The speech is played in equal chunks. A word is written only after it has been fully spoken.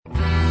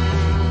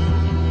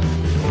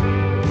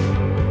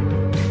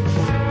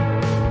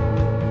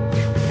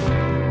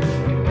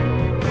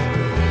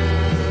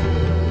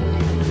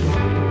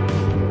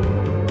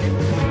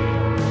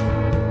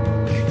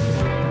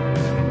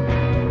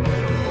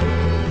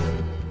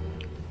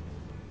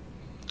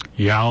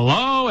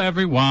Hello,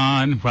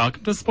 everyone.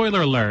 Welcome to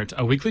Spoiler Alert,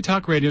 a weekly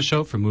talk radio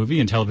show for movie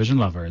and television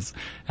lovers.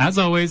 As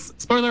always,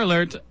 spoiler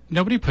alert,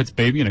 nobody puts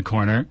baby in a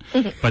corner,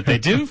 but they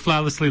do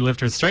flawlessly lift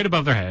her straight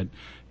above their head.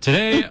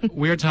 Today,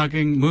 we are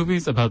talking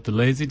movies about the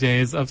lazy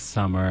days of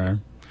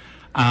summer.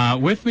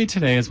 With me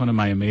today is one of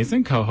my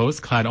amazing co-hosts,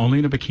 clad only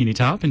in a bikini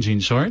top and jean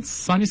shorts,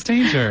 Sonia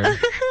Stanger.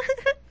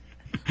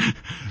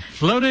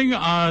 Floating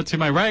to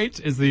my right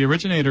is the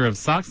originator of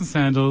Socks and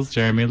Sandals,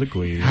 Jeremy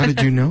Legui. How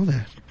did you know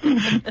that?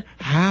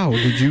 How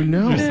did you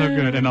know? You're so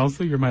good. And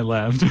also, you're my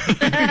left.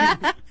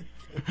 But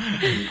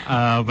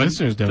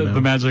Listeners don't know.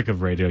 The magic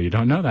of radio, you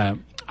don't know that.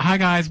 Hi,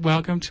 guys.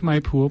 Welcome to my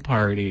pool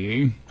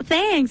party.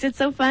 Thanks. It's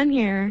so fun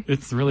here.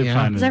 It's really Yeah.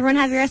 fun. Does everyone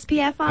have your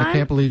SPF on? I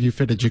can't believe you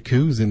fit a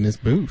jacuzzi in this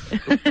booth.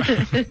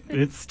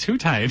 It's too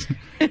tight.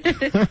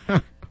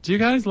 Do you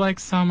guys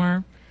like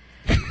summer?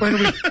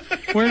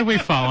 Where do we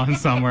fall on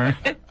summer?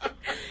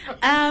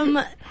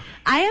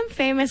 I am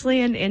famously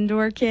an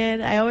indoor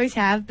kid. I always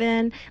have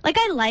been. Like,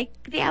 I like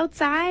the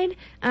outside.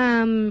 It's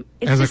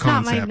As a just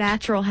not my concept.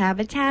 natural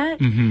habitat.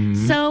 Mm-hmm.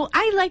 So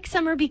I like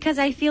summer because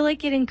I feel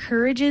like it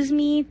encourages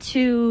me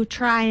to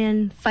try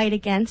and fight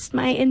against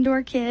my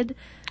indoor kid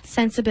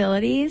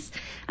sensibilities.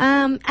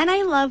 And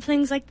I love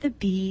things like the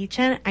beach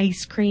and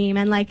ice cream,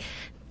 and like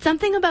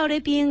something about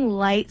it being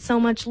light so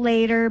much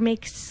later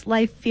makes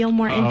life feel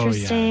more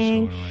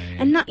interesting. Yeah, totally.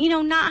 And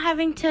not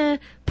having to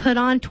put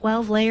on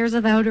 12 layers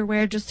of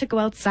outerwear just to go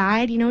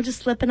outside, just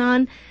slipping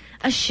on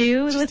a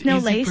shoe with no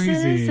easy laces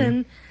breezy.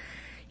 and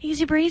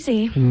easy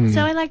breezy.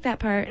 So I like that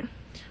part.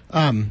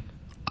 I'm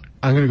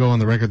going to go on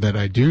the record that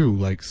I do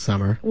like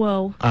summer.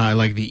 Whoa. I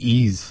like the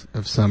ease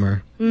of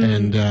summer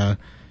and,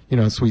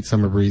 sweet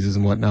summer breezes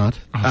and whatnot.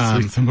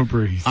 Sweet summer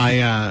breeze.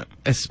 I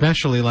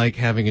especially like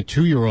having a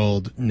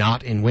 2-year-old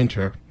not in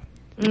winter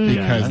because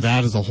Yes.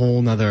 that is a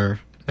whole nother,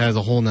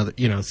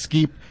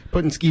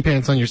 putting ski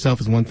pants on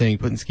yourself is one thing.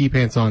 Putting ski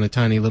pants on a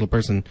tiny little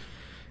person,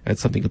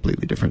 that's something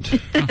completely different.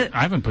 I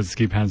haven't put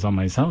ski pants on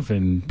myself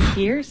in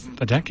Years.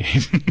 a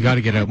decade. You got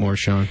to get out more,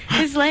 Sean.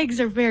 His legs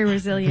are very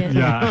resilient.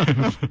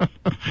 Yeah.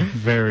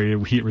 Very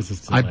heat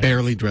resistant. I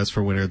barely dress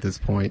for winter at this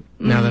point.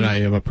 Now that I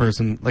am a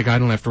person, I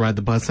don't have to ride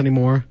the bus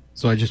anymore,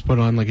 so I just put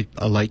on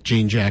a light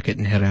jean jacket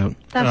and head out.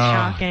 That's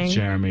shocking.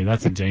 Jeremy,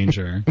 that's a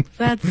danger.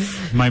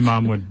 That's My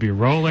mom would be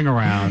rolling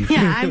around.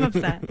 yeah, I'm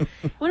upset.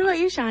 What about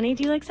you, Shawnee?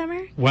 Do you like summer?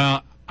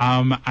 Well,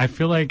 I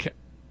feel like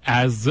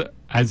as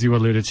you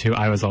alluded to,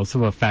 I was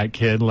also a fat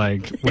kid,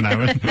 when I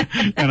was,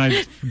 and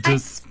I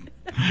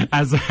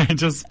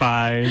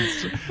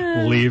despised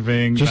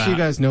leaving. Just so you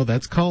that- guys know,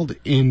 that's called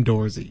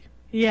indoorsy.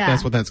 Yeah.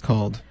 That's what that's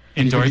called.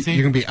 Indoorsy?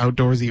 You can be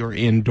outdoorsy or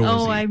indoorsy.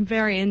 Oh, I'm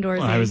very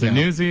indoorsy. I was a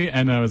newsy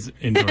and I was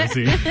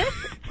indoorsy.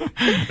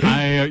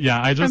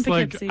 I just From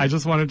Poughkeepsie. I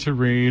just wanted to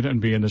read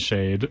and be in the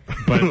shade,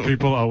 but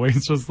people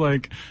always just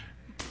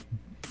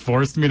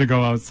forced me to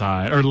go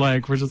outside, or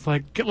we're just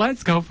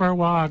let's go for a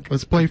walk.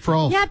 Let's play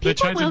frolf. Yeah, They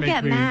people tried to will make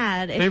get me-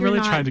 mad if they you're really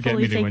not tried to get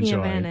fully me to taking enjoy.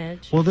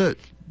 advantage. Well,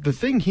 the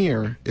thing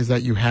here is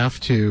that you have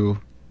to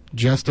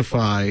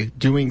justify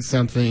doing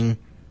something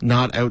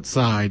not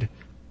outside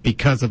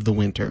because of the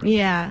winter,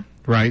 Yeah.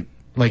 right?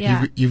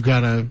 Yeah. You've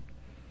got to.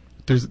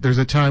 There's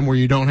a time where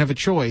you don't have a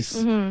choice,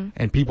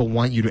 and people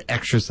want you to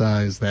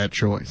exercise that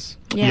choice.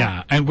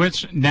 Yeah, and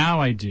which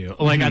now I do.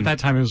 At that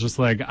time, it was just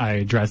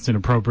I dressed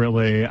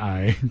inappropriately.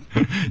 I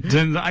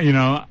didn't, I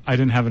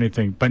didn't have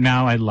anything. But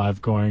now I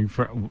love going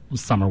for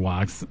summer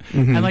walks.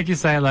 And like you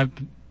say, I love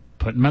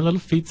putting my little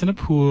feet in a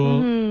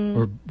pool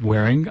or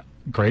wearing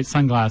great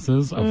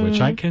sunglasses, of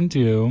which I can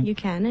do. You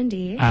can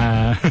indeed.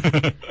 Uh,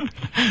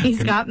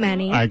 He's got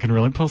many. I can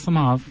really pull some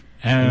off.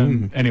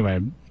 And anyway,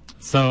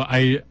 so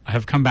I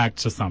have come back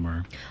to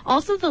summer.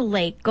 Also, the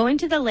lake. Going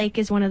to the lake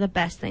is one of the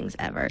best things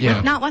ever.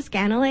 Yeah. Not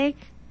Wascana Lake,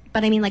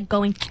 but I mean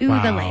going to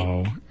the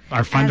lake.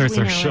 Our funders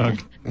we are know shook.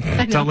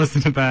 it. Don't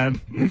listen to that.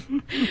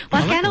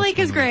 Wascana Lake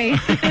is great.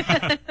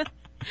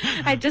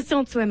 I just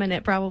don't swim in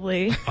it,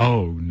 probably.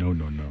 Oh, no.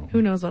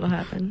 Who knows what'll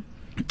happen.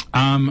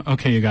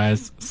 Okay, you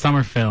guys.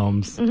 Summer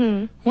films.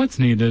 What's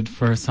needed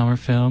for a summer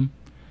film?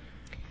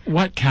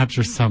 What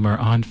captures summer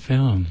on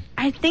film?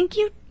 I think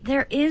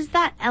there is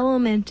that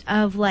element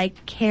of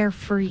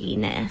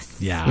carefreeness.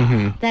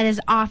 Yeah. That is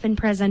often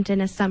present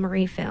in a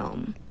summery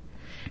film.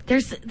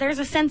 There's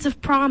a sense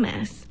of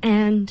promise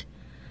and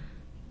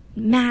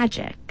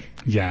magic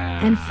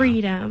Yeah. and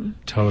freedom.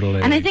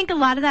 Totally. And I think a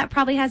lot of that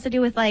probably has to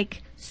do with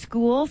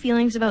school,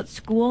 feelings about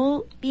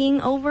school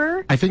being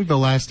over. I think The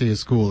Last Day of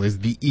School is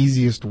the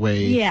easiest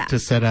way Yeah. to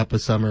set up a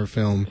summer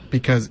film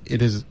because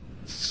it is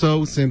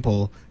so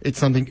simple. It's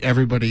something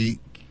everybody,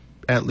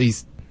 at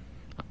least,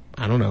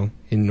 I don't know,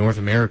 in North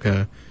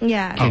America,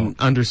 Yeah. can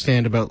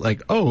understand about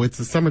it's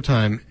the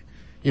summertime,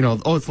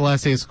 it's the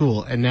last day of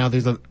school, and now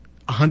there's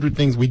 100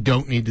 things we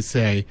don't need to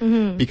say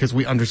because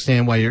we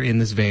understand why you're in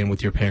this van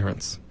with your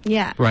parents,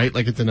 Yeah. right?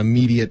 It's an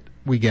immediate,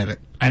 we get it.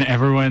 And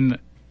everyone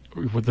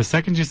the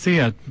second you see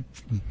a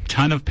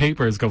ton of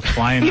papers go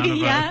flying out of,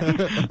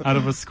 Yeah. out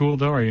of a school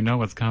door, you know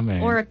what's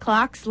coming. Or a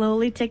clock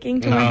slowly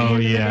ticking toward the oh, end of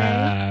the day.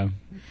 yeah.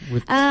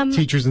 With Um,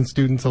 teachers and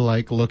students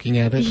alike looking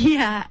at it.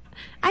 Yeah.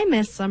 I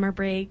miss summer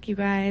break, you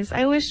guys.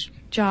 I wish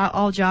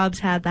all jobs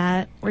had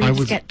that, where you I just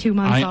was- get 2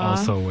 months I off.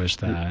 also wish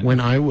that. When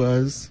I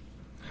was,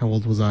 how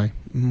old was I?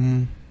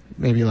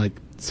 Maybe like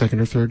second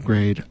or third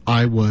grade.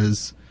 I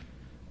was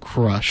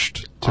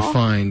crushed to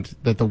find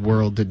that the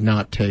world did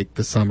not take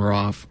the summer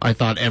off. I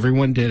thought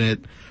everyone did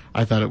it.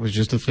 I thought it was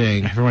just a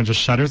thing. Everyone just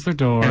shutters their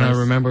doors. And I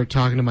remember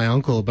talking to my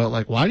uncle about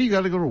like, why do you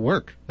got to go to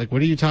work? Like, what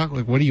do you talk?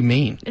 Like, what do you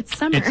mean? It's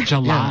summer. It's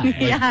July. Like,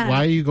 Yeah.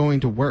 why are you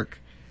going to work?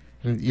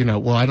 And,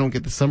 well, I don't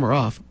get the summer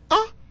off.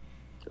 Oh,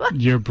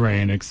 Your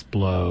brain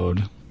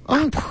explode.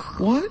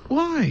 what?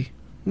 Why?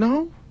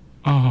 No.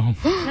 Oh,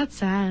 That's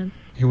sad.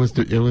 It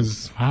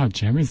was. wow.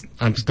 Jeremy's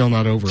I'm still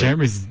not over it.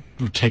 Jeremy's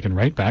taken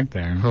right back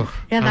there. Ugh.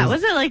 Yeah, that I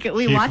was it. Like,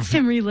 we watched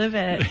him relive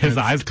it. His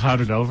eyes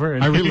clouded over.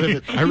 And I relive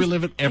it. I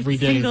relive it every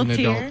day as Single an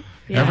adult. tear.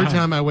 Yeah. Every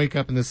time I wake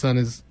up and the sun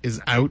is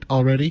out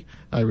already,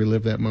 I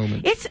relive that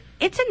moment.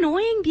 It's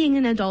annoying being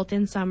an adult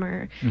in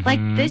summer. Like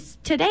this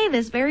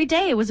very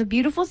day, it was a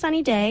beautiful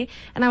sunny day,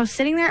 and I was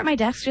sitting there at my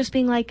desk just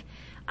being like,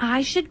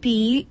 I should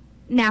be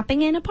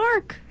napping in a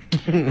park.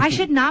 I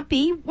should not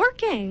be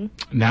working.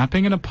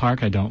 Napping in a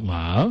park, I don't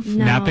love.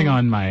 No. Napping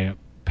on my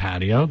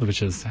patio,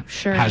 which is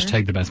Sure.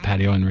 hashtag the best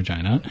patio in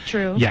Regina.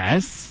 True.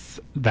 Yes,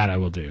 that I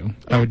will do.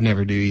 I would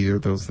never do either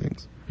of those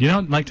things. You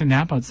don't like to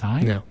nap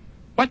outside? No,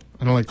 What?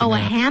 I don't like to Oh, a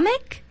nap.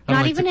 hammock? I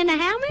Not like even to- in a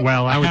hammock?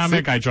 Well, a would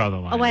hammock, sit- I draw the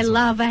line. Oh, I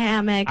love a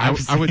hammock. I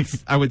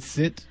would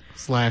sit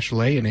 /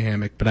 lay in a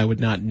hammock, but I would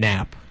not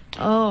nap.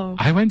 Oh.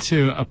 I went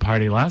to a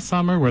party last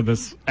summer where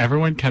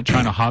everyone kept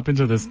trying to hop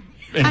into this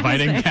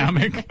inviting there.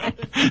 hammock,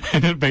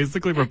 and it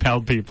basically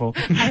repelled people.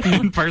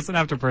 And person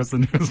after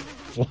person was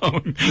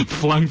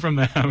flung from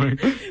the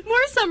hammock.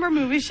 More summer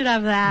movies should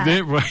have that.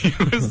 It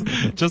was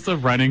just a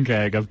running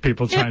gag of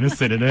people trying to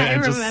sit in it I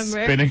and just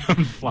remember. spinning them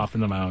and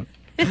flopping them out.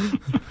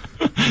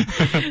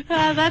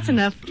 That's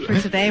enough for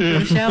today for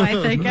the show,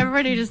 I think.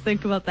 Everybody just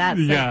think about that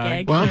set Yeah.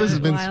 gag Well, for this has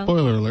a been while.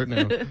 spoiler alert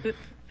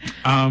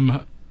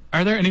now.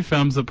 Are there any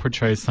films that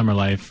portray summer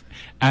life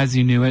as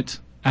you knew it,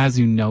 as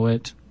you know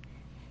it?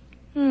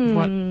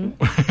 What?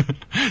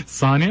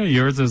 Sonia,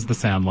 yours is The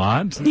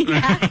Sandlot.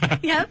 Yeah,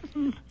 yep.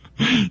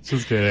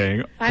 Just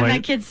kidding. I have my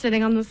kids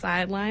sitting on the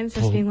sidelines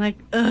just being like,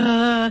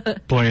 ugh.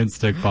 Boy and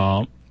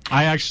Stickball.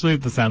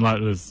 The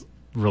Sandlot is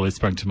really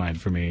sprung to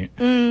mind for me.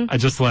 I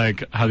just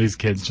like how these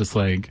kids just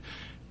like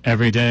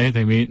every day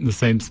they meet in the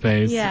same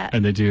space Yeah.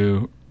 and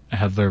they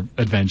have their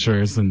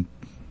adventures and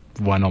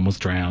one almost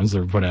drowns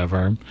or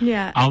whatever.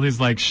 Yeah. All these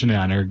like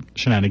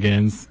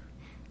shenanigans.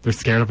 They're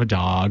scared of a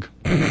dog.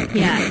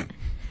 Yeah.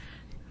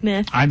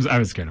 Myth. I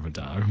was scared of a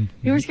dog.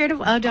 You were scared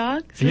of a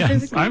dog? Yes,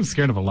 specifically? I'm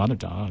scared of a lot of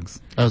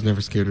dogs. I was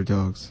never scared of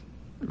dogs.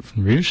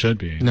 You should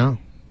be. No.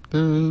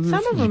 Some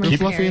of them are they're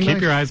fluffy scary. and Keep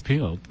nice. your eyes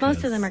peeled. Most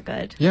 'cause of them are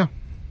good. Yeah.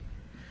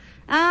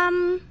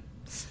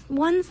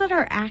 Ones that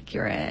are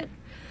accurate.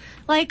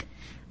 Like,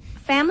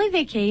 Family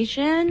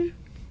Vacation,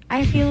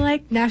 I feel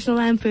like National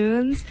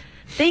Lampoons,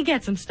 they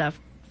get some stuff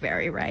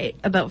very right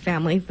about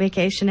family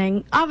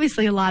vacationing.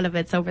 Obviously, a lot of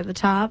it's over the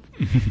top.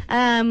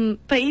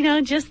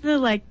 But, just the,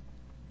 like,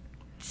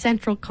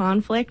 central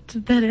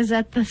conflict that is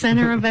at the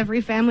center of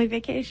every family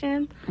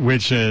vacation.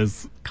 Which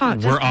is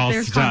Just we're all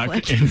there's stuck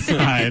conflict.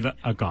 inside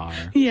a car.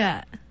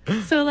 Yeah.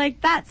 So,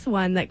 like, that's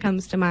one that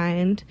comes to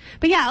mind.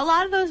 But yeah, a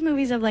lot of those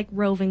movies of, like,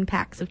 roving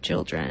packs of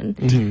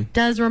children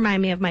does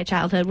remind me of my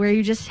childhood, where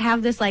you just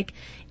have this, like,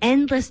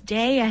 endless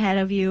day ahead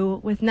of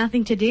you with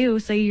nothing to do.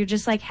 So you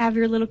just, like, have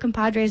your little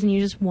compadres and you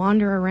just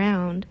wander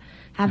around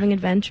having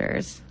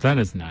adventures. That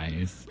is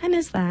nice. I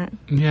miss that.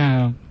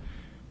 Yeah.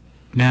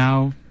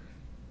 Now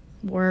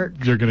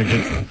Work. you're gonna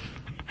get.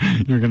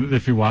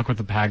 If you walk with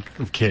a pack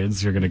of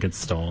kids, you're gonna get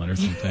stolen or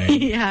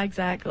something. Yeah,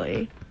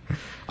 exactly.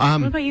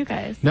 What about you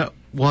guys? No,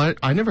 well,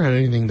 I never had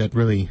anything that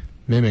really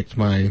mimicked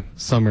my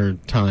summer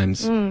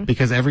times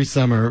because every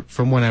summer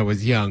from when I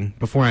was young,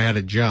 before I had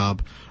a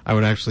job, I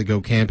would actually go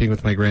camping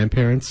with my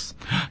grandparents,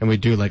 and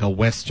we'd do like a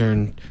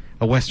western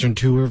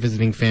tour,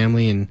 visiting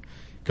family and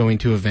going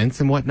to events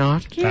and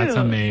whatnot. Cute. That's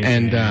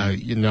amazing.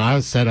 And I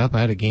was set up.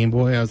 I had a Game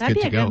Boy. I was That'd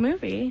good be to a go. good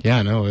movie.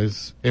 Yeah, no,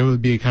 it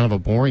would be kind of a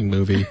boring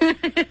movie.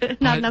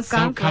 Not enough so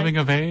conflict. coming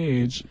of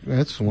age.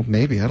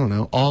 Maybe, I don't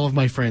know. All of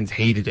my friends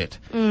hated it.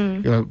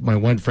 My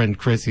one friend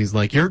Chris, he's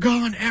like, "You're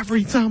gone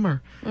every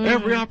summer.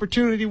 Every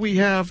opportunity we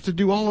have to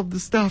do all of the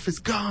stuff is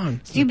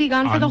gone." You'd be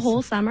gone for the Honest-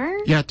 whole summer?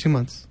 Yeah, 2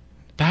 months.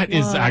 That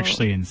is Whoa.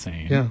 actually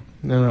insane. Yeah,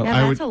 no. Yeah, I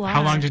that's would a lot.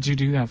 How long did you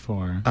do that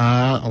for?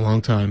 a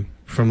long time,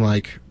 from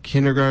like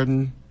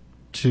kindergarten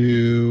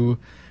to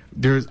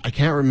I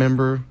can't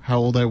remember how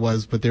old I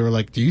was, but they were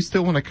like, "Do you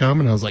still want to come?"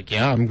 And I was like,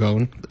 "Yeah, I'm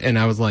going." And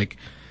I was like,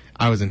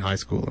 I was in high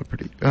school. I'm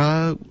pretty.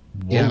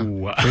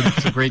 Whoa.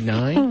 Grade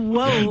 9.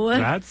 Whoa.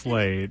 That's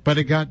late. But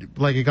it got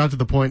to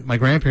the point. My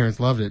grandparents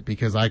loved it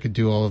because I could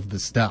do all of the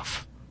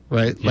stuff,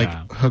 right? Yeah.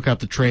 Like hook up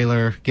the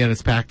trailer, get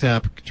us packed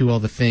up, do all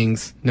the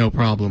things, no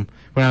problem.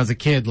 When I was a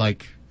kid,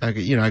 like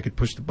I could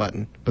push the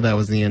button, but that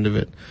was the end of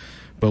it.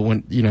 But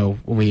when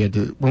we had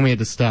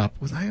to stop,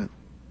 I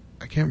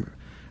can't remember.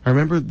 I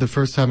remember the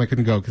first time I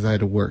couldn't go because I had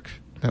to work.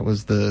 That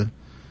was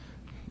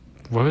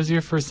What was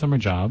your first summer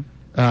job?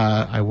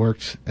 I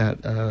worked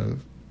at the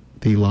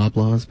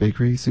Loblaws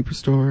Bakery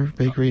Superstore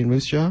Bakery in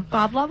Moose Jaw.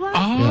 Blah, blah, blah.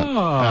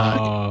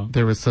 Oh.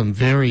 There was some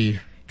very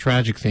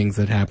tragic things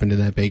that happened in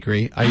that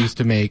bakery. I used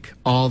to make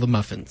all the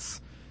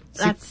muffins.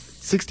 That's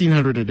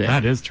 1,600 a day.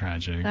 That is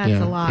tragic. That's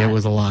a lot. It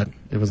was a lot.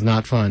 It was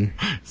not fun.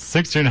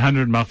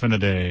 1,600 muffin a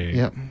day.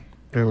 Yep.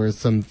 There were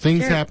some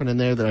things happening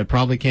there that I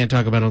probably can't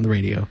talk about on the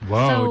radio.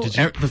 Whoa.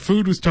 So- The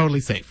food was totally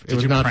safe. It Did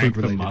was you not prank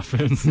food the related.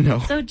 muffins? No.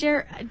 So,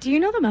 Jared, do you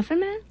know the Muffin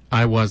Man?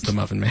 I was the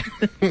muffin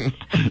man.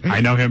 I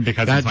know him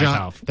because that of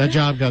myself. That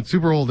job got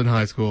super old in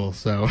high school,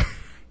 so.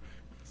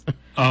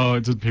 Oh,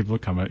 did people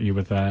come at you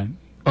with that?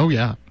 Oh,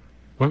 yeah.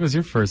 What was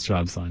your first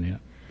job, Sonia?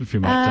 If you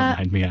don't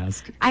mind me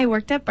ask. I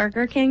worked at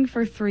Burger King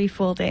for 3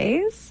 full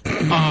days.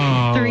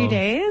 Oh. 3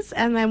 days,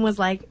 and then was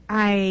like,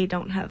 I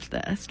don't have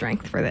the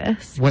strength for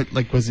this. What,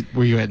 like,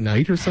 were you at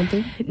night or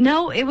something?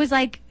 No, it was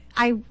I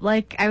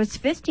was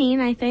 15,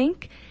 I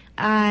think.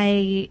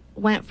 I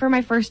went for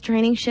my first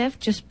training shift,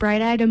 just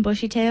bright-eyed and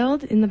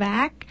bushy-tailed in the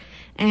back,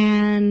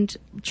 and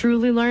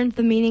truly learned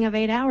the meaning of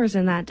 8 hours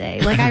in that day.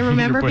 Like, I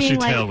remember Your bushy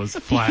being tail like, was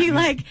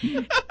flattened.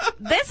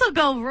 this will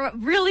go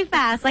really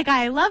fast. Like,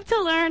 I love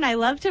to learn. I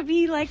love to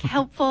be, like,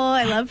 helpful.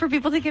 I love for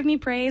people to give me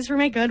praise for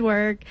my good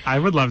work. I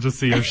would love to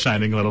see your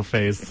shining little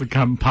face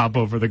come pop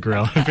over the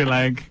grill and be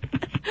like,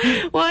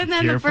 Well, and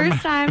then Here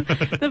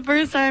the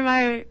first time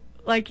I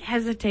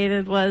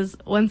hesitated was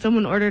when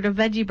someone ordered a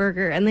veggie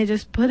burger and they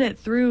just put it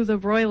through the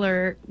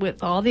broiler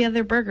with all the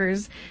other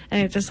burgers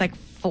and it just like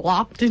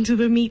flopped into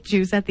the meat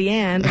juice at the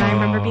end. And I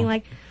remember being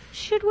like,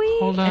 should we?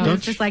 Hold on. And it was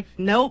Don't just you- like,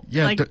 nope.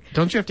 Yeah, Like,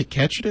 don't you have to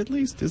catch it at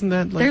least? Isn't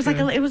that like there's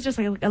it was just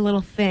like a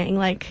little thing.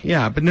 Like,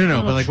 Yeah, but no,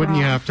 little but like wouldn't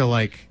you trough. have to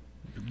like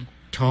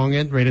tong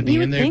it right at the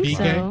you end would there, think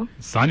BK? so.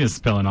 Sonia's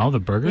spilling all the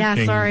Burger Yeah,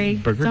 King, sorry.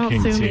 Burger Don't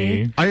King sue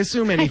tea. me. I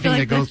assume anything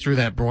like that goes this- through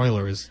that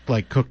broiler is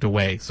like cooked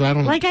away. So I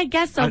don't Like, I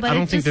guess so, but I it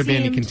don't think just there'd be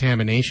any seemed-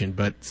 contamination,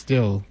 but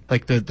still,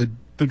 like the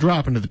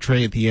drop into the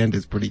tray at the end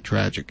is pretty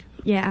tragic.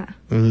 Yeah.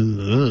 Ugh.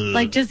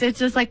 Like, it's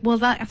just like, well,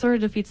 that sort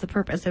of defeats the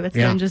purpose if it's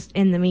Yeah. then just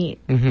in the meat.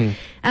 Mhm.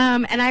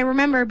 And I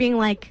remember being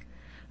like,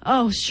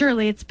 oh,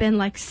 surely it's been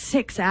like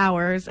 6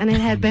 hours, and it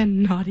had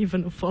been not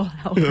even a full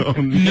hour. Oh,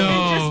 And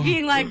No. just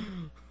being like,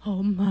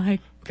 oh my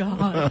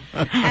God.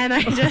 And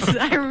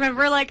I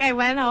remember like I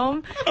went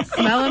home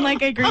smelling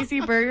like a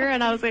greasy burger,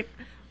 and I was like,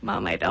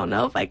 Mom, I don't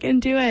know if I can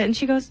do it. And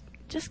she goes,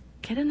 just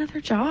get another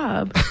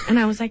job. And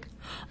I was like,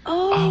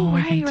 oh,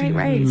 I can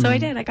right. do. So I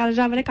did. I got a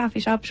job at a coffee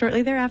shop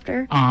shortly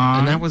thereafter.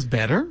 And that was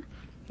better?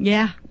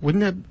 Yeah.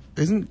 Wouldn't that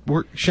isn't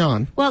work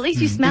Sean? Well, at least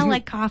you smell Isn't-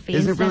 like coffee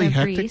Is it instead really of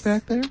hectic grease.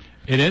 back there?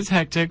 It is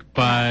hectic,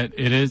 but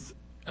it is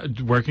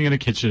working in a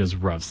kitchen is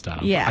rough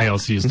stuff. Yeah. I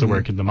also used to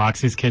work in the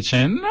Moxie's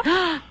kitchen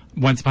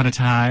once upon a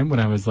time when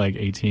I was like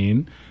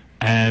 18,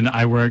 and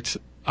I worked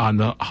on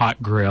the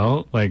hot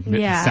grill, like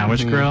Yeah.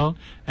 sandwich grill,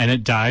 and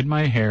it dyed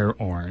my hair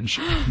orange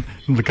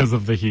because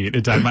of the heat.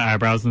 It dyed my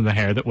eyebrows and the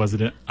hair that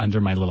wasn't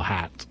under my little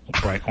hat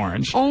bright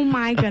orange. Oh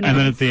my goodness. And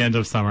then at the end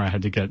of summer, I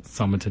had to get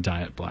someone to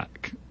dye it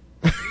black.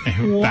 Back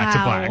to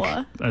Wow.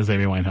 black, as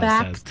Amy Winehouse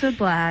Back says. to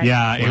black.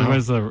 Yeah,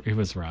 Wow. it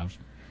was rough.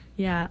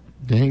 Yeah.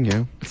 Dang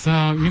you. So,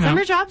 you know.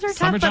 Summer jobs are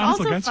summer tough, but jobs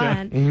will also get ya.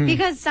 fun. Mm-hmm.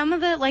 Because some of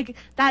the, like,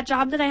 that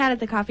job that I had at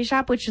the coffee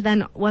shop, which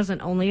then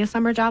wasn't only a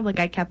summer job, like,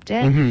 I kept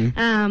it.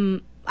 Mm-hmm.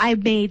 I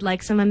made,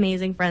 like, some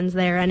amazing friends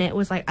there, and it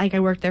was, like I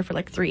worked there for,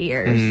 like, 3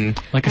 years. Mm-hmm.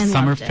 Like a and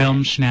summer loved it.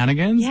 film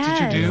shenanigans,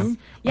 Yes. did you do?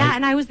 Yeah,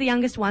 and I was the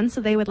youngest one, so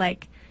they would,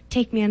 like,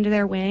 take me under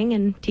their wing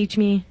and teach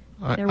me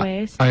their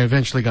ways. I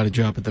eventually got a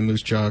job at the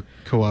Moose Jaw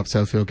Co-op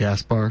Southfield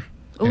Gas Bar.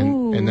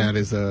 Ooh. And that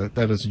is a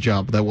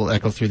job that will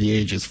echo through the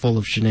ages, full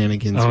of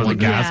shenanigans, Oh, the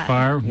wonder, gas Yeah.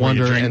 bar? Where you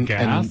wonder drink and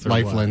gas or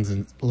life what?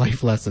 lessons.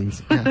 Life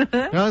lessons. Yeah.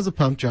 I was a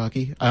pump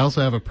jockey. I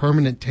also have a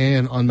permanent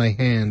tan on my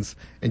hands,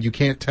 and you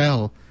can't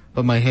tell,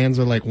 but my hands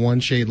are like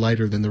one shade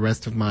lighter than the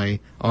rest of my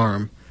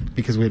arm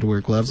because we had to wear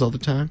gloves all the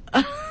time.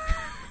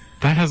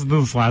 That has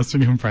this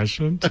lasting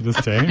impression to this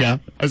day. Yeah,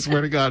 I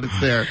swear to God, it's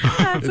there.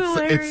 That's It's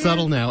hilarious.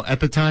 subtle now. At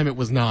the time, it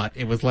was not.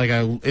 It was like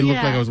it looked Yeah.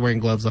 like I was wearing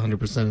gloves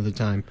 100% of the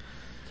time.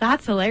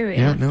 That's hilarious.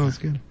 Yeah, no, it's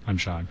good. I'm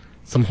shocked.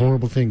 Some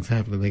horrible things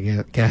happened at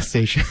the gas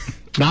station.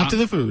 Not to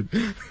the food.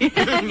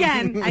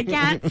 Again, I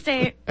can't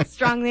say it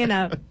strongly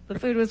enough. The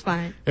food was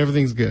fine.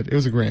 Everything's good. It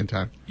was a grand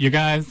time. You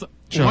guys,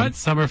 Sean. what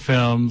summer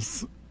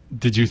films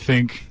did you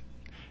think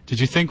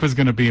was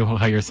going to be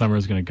how your summer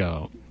is going to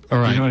go? All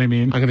right. You know what I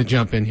mean? I'm going to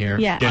jump in here.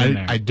 Yeah. Get in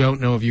there. I don't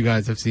know if you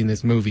guys have seen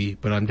this movie,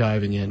 but I'm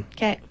diving in.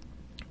 Okay.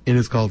 It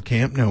is called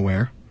Camp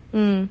Nowhere.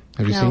 Have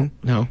you No. seen?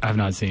 No. I've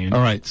not seen. All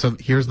right, so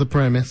here's the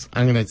premise.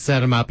 I'm going to set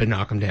them up and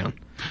knock them down.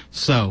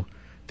 So,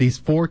 these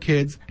 4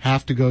 kids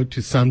have to go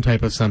to some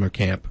type of summer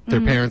camp.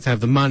 Their parents have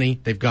the money.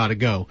 They've got to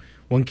go.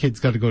 One kid's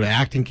got to go to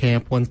acting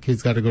camp. One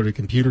kid's got to go to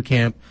computer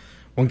camp.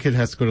 One kid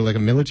has to go to like a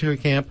military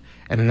camp.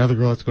 And another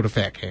girl has to go to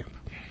fat camp.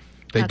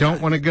 They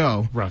don't want to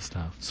go. Rough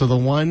stuff. So the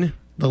one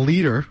the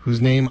leader,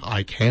 whose name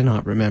I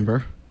cannot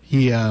remember,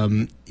 he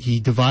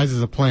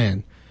devises a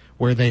plan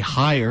where they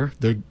hire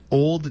the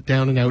old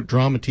down-and-out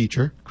drama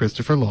teacher,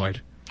 Christopher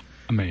Lloyd,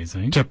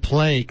 Amazing. to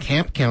play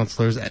camp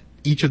counselors at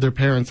each of their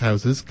parents'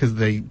 houses because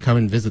they come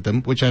and visit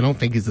them, which I don't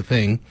think is a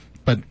thing,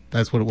 but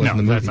that's what it was No, in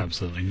the movie. that's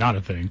absolutely not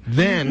a thing.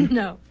 Then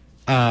No.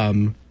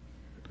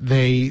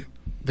 they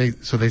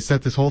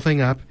set this whole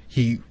thing up.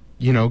 He,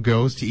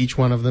 goes to each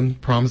one of them,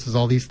 promises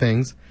all these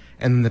things,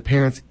 and then the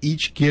parents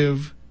each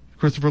give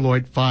Christopher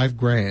Lloyd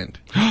 $5,000.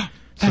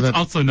 That's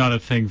also not a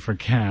thing for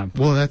camp.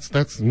 Well, that's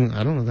I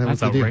don't know.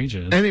 That's what they do.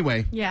 outrageous.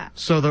 Anyway, Yeah.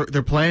 so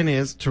their plan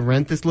is to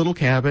rent this little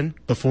cabin.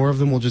 The four of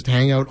them will just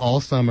hang out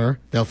all summer.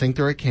 They'll think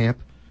they're at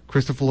camp.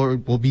 Christopher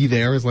Lloyd will be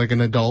there as like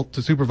an adult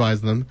to supervise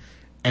them,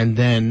 and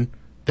then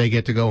they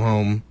get to go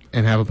home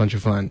and have a bunch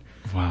of fun.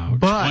 Wow.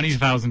 But-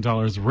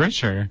 $20,000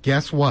 richer.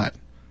 Guess what?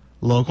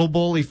 Local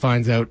bully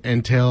finds out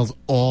and tells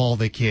all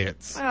the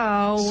kids.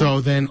 Oh.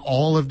 So then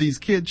all of these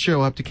kids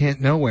show up to Camp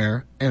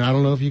Nowhere, and I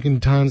don't know if you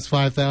can times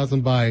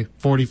 5,000 by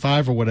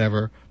 45 or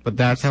whatever, but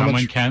that's how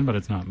Someone much. can, but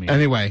it's not me.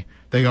 Anyway,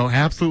 they go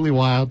absolutely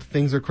wild.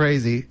 Things are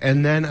crazy,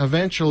 and then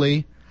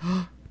eventually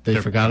they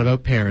forgot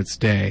about Parents'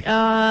 Day.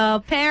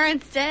 Oh,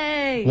 Parents'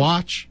 Day.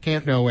 Watch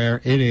Camp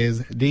Nowhere. It is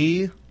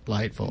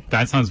delightful.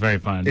 That sounds very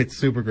fun. It's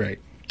super great.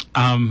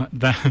 I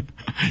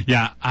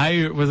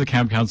was a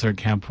camp counselor at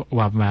Camp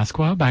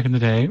Wapamasqua back in the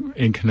day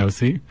in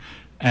Kenosi,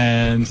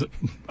 and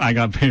I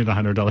got paid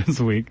 $100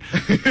 a week.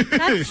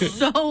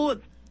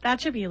 That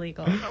should be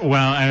illegal.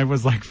 Well, and it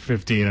was like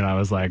 15, and I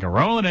was like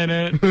rolling in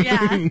it.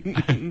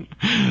 Yeah.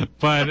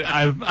 But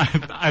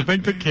I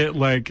think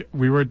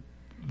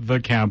the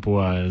camp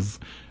was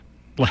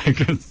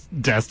like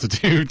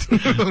destitute.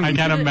 I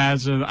can't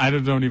imagine. I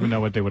don't even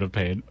know what they would have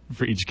paid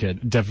for each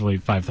kid. Definitely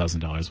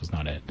 $5,000 was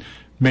not it.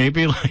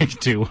 Maybe like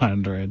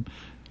 200.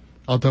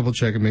 I'll double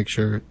check and make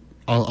sure.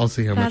 I'll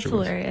see how much That's it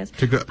was. hilarious.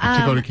 To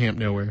go to Camp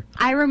Nowhere.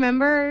 I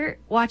remember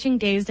watching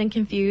Dazed and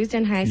Confused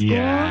in high school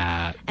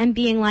Yeah. and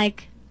being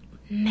like,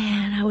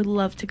 man, I would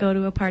love to go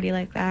to a party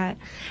like that.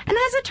 And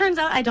as it turns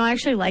out, I don't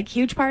actually like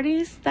huge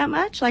parties that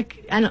much.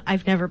 Like,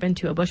 I've never been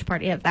to a bush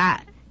party of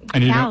that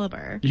And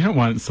caliber. you don't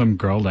want some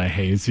girl to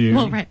haze you.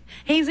 Well, right.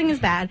 Hazing is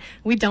bad.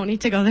 We don't need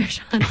to go there,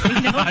 Sean.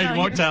 We know I about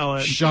won't tell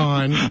it.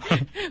 Sean.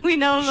 We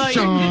know about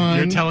Sean.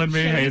 You're telling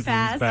me your hazing's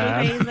past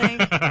bad. with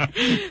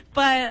hazing.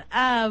 But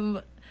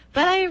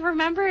I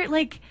remember,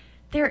 like,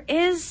 there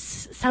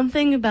is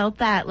something about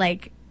that,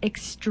 like,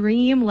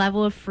 extreme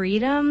level of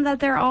freedom that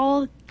they're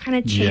all kind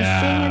of chasing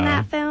in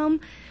that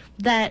film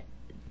that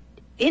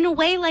in a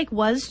way like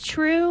was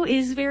true,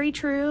 is very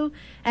true,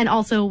 and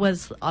also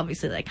was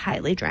obviously like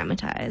highly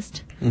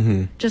dramatized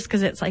just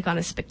because it's like on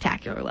a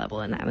spectacular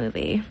level in that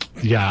movie.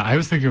 Yeah, I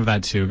was thinking of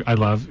that too.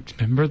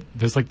 Remember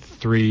there's like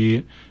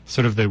 3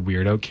 sort of the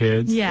weirdo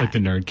kids, Yeah. like the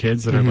nerd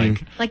kids that are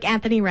Like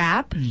Anthony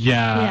Rapp.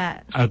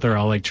 yeah, they're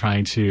all like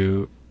trying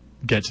to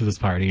get to this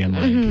party and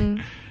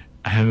like,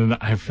 and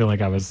I feel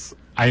like I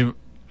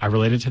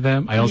related to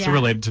them. I also Yeah.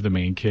 related to the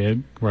main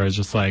kid where it's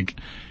just like,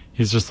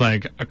 he's just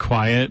like a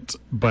quiet,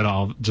 but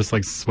all just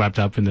like swept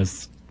up in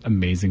this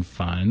amazing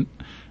fun.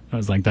 I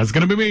was like, that's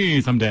going to be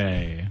me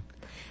someday.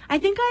 I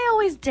think I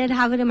always did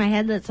have it in my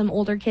head that some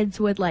older kids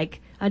would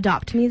like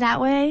adopt me that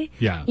way.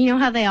 Yeah. You know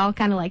how they all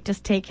kind of like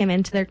just take him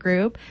into their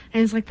group,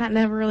 and it's like that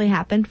never really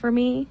happened for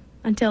me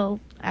until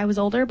I was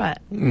older.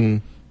 But yeah,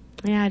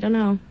 I don't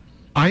know.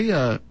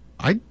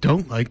 I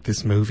don't like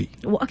this movie.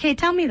 Well, okay,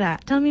 tell me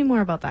that. Tell me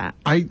more about that.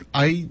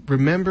 I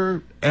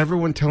remember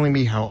everyone telling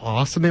me how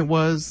awesome it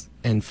was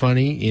and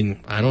funny in,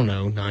 I don't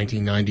know,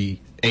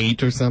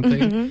 1998 or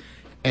something.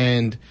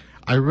 And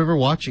I remember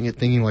watching it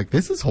thinking like,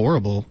 this is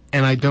horrible.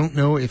 And I don't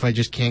know if I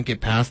just can't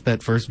get past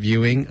that first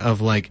viewing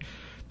of like,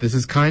 this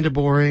is kind of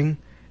boring.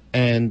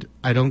 And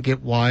I don't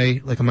get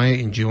why, like, am I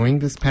enjoying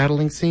this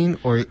paddling scene?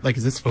 Or, like,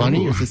 is this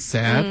funny? Is this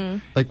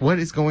sad? Like, what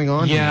is going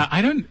on Yeah, here?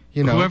 I don't,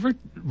 whoever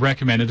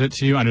recommended it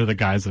to you under the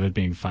guise of it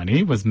being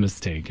funny was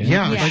mistaken.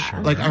 Yeah, Yeah.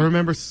 like I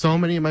remember so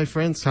many of my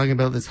friends talking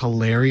about this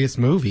hilarious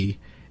movie,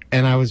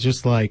 and I was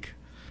just like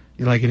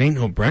it ain't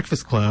no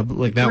Breakfast Club.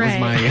 Like that was Right.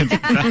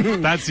 my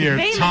That's your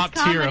Famous top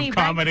tier of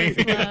comedy.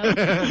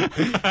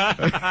 Breakfast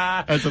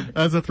Club.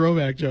 that's a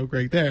throwback joke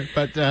right there.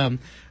 But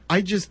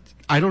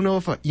I don't know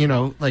if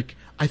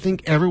I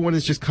think everyone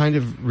is just kind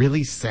of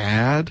really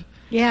sad.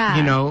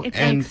 Yeah. It's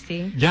and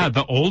angsty. Yeah,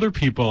 the older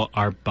people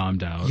are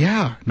bummed out.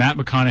 Yeah. Matt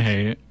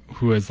McConaughey,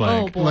 who is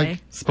like, Oh, boy. like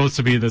supposed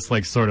to be this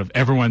like sort of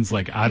everyone's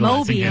like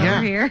idolizing Moby him.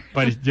 over here.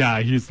 But yeah,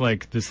 he's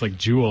like this like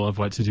jewel of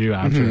what to do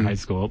after high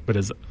school, but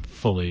is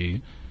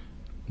fully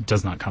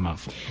does not come out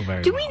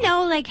very Do well. we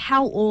know like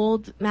how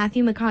old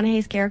Matthew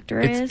McConaughey's character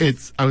is?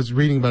 it's I was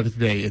reading about it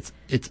today. It's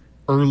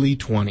early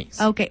 20s.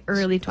 Okay,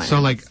 early 20s.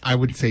 So like I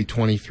would say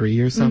 23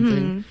 or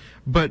something.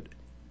 But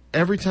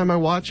every time I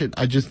watch it,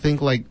 I just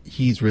think like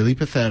he's really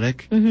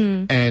pathetic,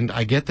 and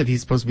I get that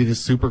he's supposed to be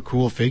this super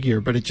cool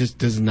figure, but it just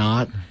does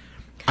not.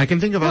 I can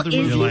think of other is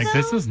movies. You're he, like,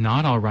 though? this is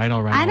not all right.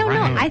 I don't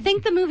know. I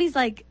think the movie's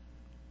like,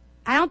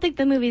 I don't think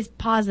the movie's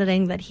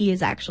positing that he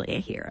is actually a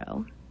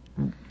hero.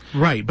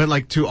 Right, but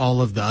like to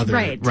all of the other,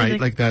 Right, to the-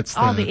 like that's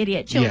all the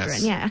idiot children.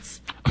 yes.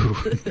 Yes.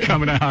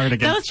 Coming out hard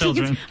against Those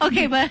children. teens.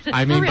 Okay, but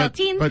I mean, for real, but-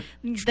 teens, but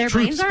their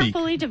truth brains aren't speak.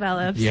 fully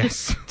developed.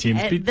 Yes. Teens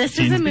be- This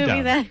teens is a be movie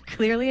dumb. that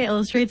clearly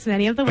illustrates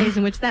many of the ways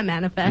in which that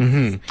manifests,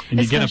 And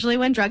you get a- especially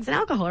when drugs and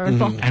alcohol are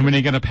involved. And when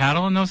you get a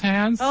paddle in those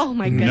hands? Oh,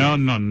 my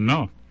goodness.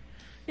 No.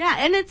 Yeah,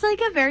 and it's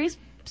like a very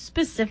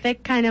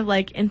specific kind of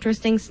like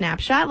interesting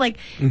snapshot. Like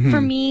Mm-hmm. for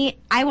me,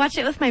 I watched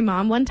it with my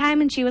mom one time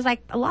and she was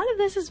like, a lot of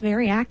this is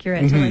very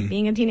accurate to Mm-hmm. like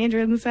being a teenager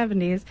in the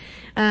 70s.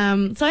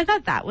 So I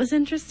thought that was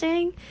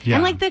interesting. Yeah.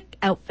 And like the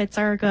outfits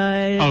are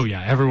good. Oh,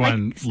 yeah.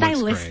 Everyone Like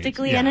looks great.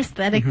 stylistically Yeah. and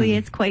aesthetically,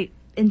 it's quite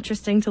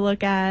interesting to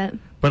look at.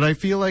 But I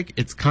feel like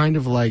it's kind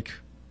of like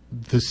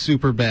the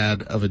super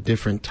bad of a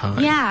different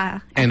time. Yeah.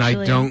 And I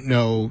actually. don't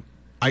know,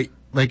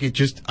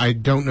 I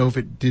don't know if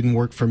it didn't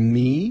work for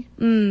me.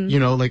 You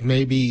know, like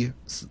maybe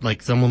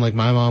like someone like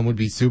my mom would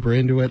be super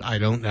into it. I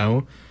don't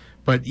know.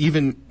 But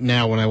even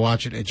now when I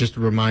watch it, it just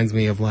reminds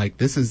me of like,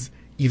 this is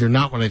either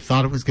not what I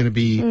thought it was going to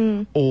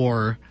be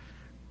or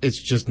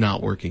it's just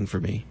not working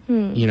for me.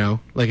 You know,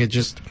 like it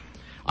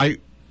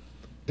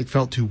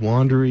felt too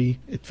wandery.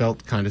 It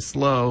felt kind of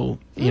slow.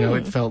 You know,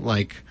 it felt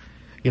like,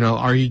 you know,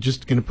 are you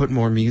just going to put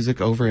more music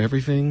over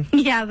everything?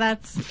 Yeah,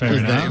 that's. Fair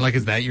enough.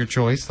 Is that your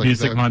choice? Like,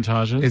 Music is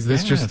montages. Is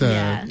this Yes. just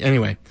Yeah.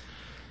 anyway?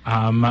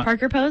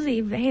 Parker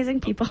Posey, hazing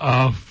people.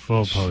 Oh,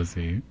 full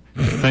posy.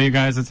 So, you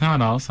guys, it's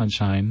not all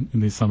sunshine in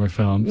these summer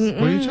films.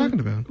 What are you talking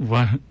about?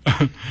 What?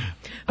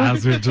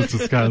 As we've just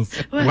discussed,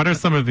 what are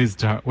some of these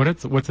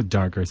what's a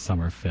darker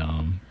summer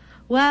film?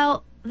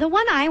 Well, the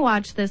one I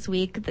watched this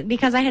week,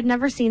 because I had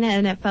never seen it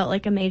and it felt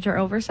like a major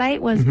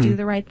oversight, was Do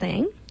the Right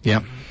Thing.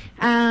 Yep.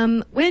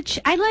 Which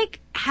I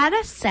had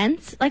a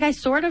sense, I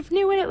sort of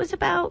knew what it was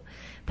about,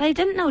 but I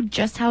didn't know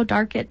just how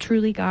dark it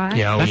truly got.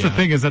 Yeah. That's the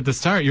thing is at the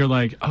start you're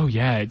like, oh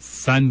yeah, it's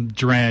sun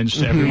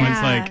drenched. Everyone's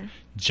Yeah. like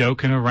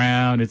joking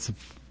around. It's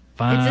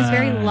fun. It's this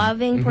very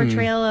loving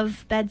portrayal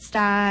of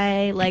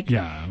Bed-Stuy.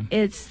 Yeah.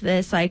 It's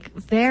this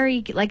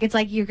very it's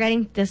like you're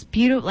getting this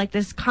beautiful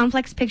this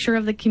complex picture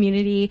of the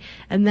community,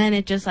 and then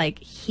it just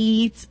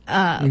heats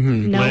up.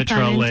 No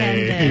pun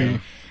Literally.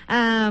 intended.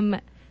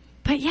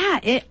 But yeah,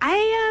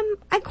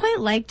 I quite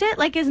liked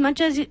it. As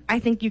much as I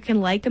think you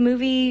can like a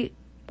movie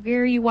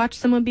where you watch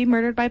someone be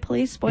murdered by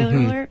police, spoiler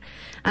alert.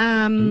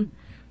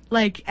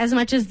 As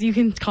much as you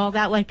can call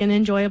that an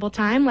enjoyable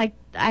time,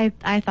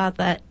 I thought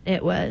that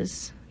it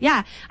was.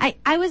 Yeah,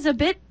 I was a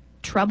bit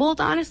troubled,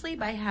 honestly,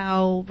 by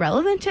how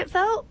relevant it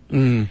felt.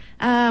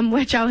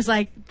 Which I was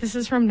like, this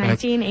is from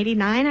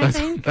 1989, I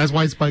think. That's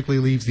why Spike Lee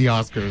leaves the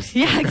Oscars.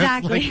 Yeah,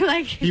 exactly.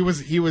 He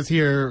was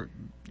here,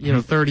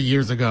 30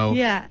 years ago.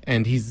 Yeah.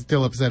 And he's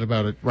still upset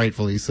about it,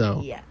 rightfully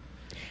so. Yeah.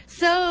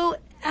 So,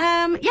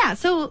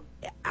 so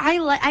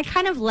I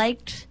kind of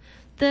liked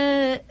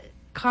the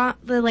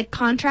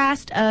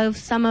contrast of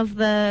some of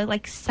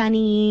the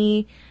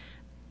sunny,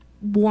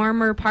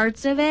 warmer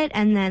parts of it,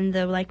 and then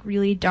the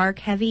really dark,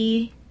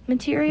 heavy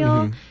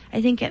material.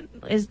 I think it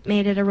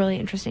made it a really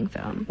interesting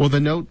film. Well, the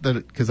note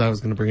because I was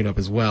going to bring it up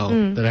as well,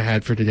 that I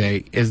had for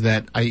today is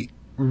that I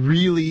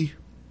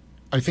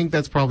think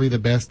that's probably the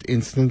best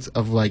instance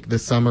of the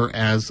summer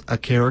as a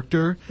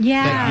character.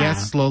 Yeah. That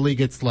yes, slowly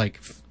gets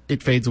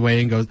it fades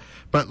away and goes,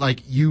 but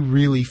you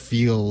really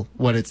feel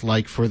what it's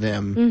like for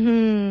them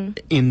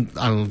in,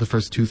 I don't know, the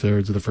first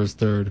 2/3 or the first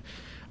third,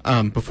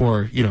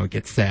 before, it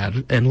gets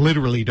sad and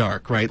literally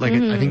dark, right?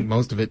 I think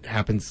most of it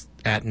happens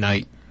at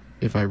night,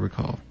 if I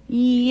recall.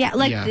 Yeah,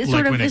 Yeah.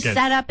 sort of when the it gets-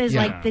 setup is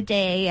yeah. the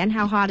day and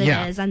how hot it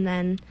is, Yeah. and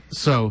then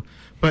So,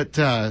 but,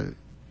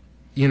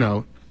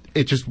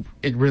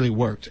 it really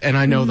worked. And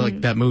I know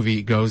that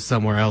movie goes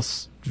somewhere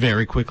else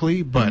very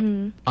quickly, but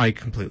I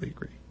completely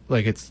agree.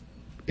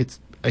 It's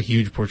a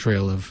huge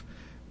portrayal of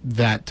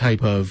that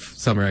type of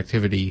summer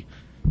activity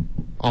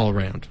all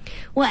around.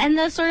 well, and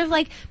the sort of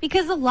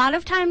because a lot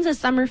of times a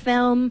summer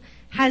film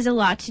has a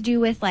lot to do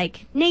with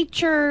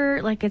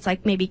nature, it's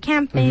maybe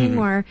camping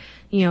or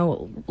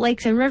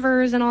lakes and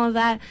rivers and all of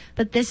that.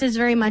 But this is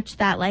very much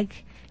that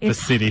it's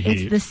city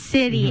heat. It's the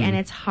city and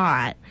it's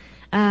hot,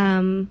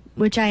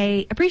 which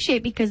I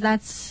appreciate because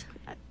that's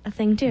a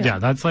thing too. Yeah,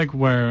 that's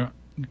where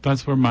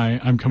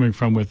I'm coming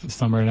from with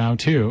summer now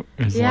too.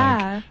 Is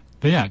Yeah.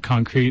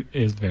 concrete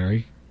is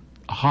very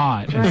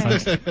hot.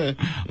 Right.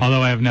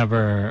 Although I have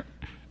never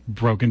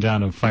broken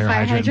down a fire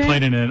hydrant and hydrant?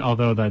 played in it,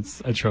 although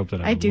that's a trope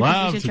that I I do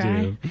love think you to should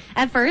try. do.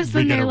 At first, We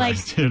when get they're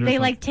arrested or they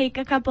something. take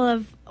a couple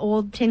of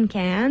old tin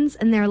cans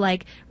and they're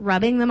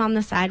rubbing them on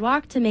the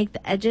sidewalk to make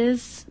the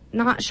edges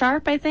not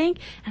sharp, I think.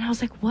 And I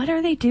was like, what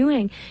are they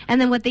doing?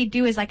 And then what they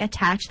do is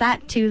attach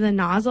that to the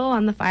nozzle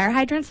on the fire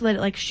hydrant so that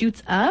it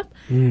shoots up.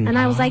 And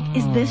I was like,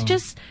 is this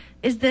just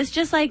if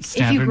you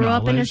Standard grew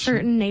up in a knowledge?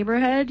 certain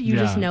neighborhood, you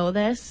just Yeah. know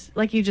this?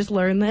 You just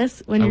learn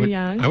this when you're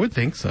young? I would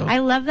think so. I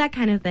love that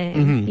kind of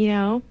thing,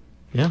 yeah.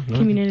 No.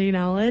 community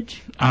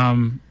knowledge.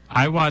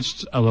 I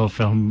watched a little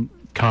film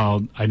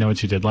called I Know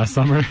What You Did Last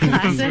Summer this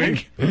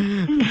Classic.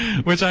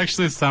 week, which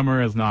actually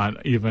Summer is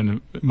not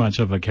even much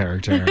of a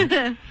character.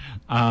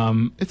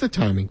 It's a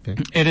timing thing.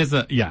 It is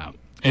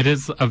It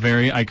is a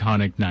very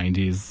iconic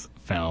 90s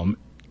film.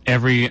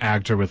 Every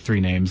actor with 3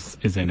 names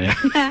is in it.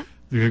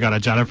 You've got a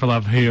Jennifer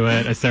Love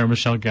Hewitt, a Sarah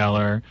Michelle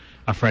Gellar,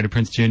 a Freddie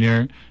Prinze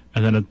Jr.,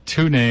 and then a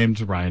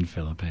 2-named Ryan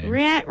Phillippe.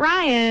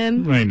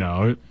 Ryan. I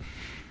know.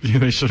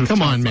 They should have.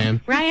 Come on,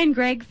 man. Ryan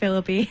Greg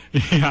Phillippe.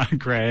 Yeah,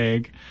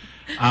 Greg.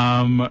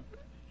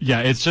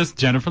 Yeah, it's just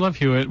Jennifer Love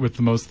Hewitt with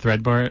the most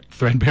threadbare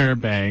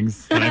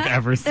bangs that I've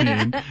ever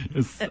seen.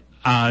 Is,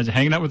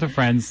 hanging out with her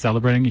friends,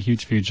 celebrating a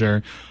huge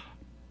future.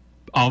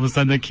 All of a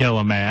sudden, they kill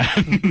a man.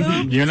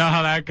 You know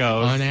how that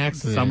goes. On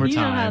accident. Summertime.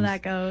 You know how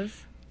that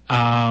goes.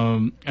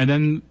 And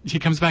then he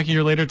comes back a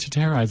year later to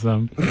terrorize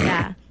them.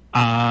 Yeah.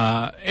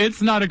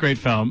 It's not a great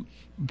film,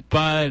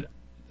 but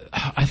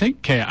I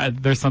think,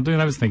 there's something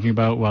that I was thinking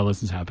about while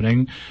this is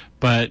happening,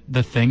 but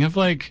the thing of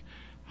like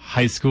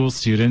high school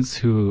students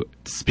who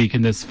speak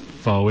in this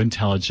faux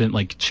intelligent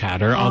like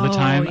chatter all the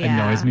time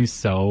annoys me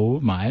so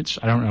much.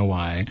 I don't know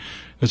why.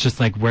 It's just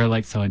like, we're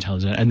like so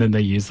intelligent, and then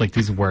they use like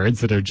these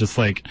words that are just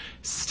like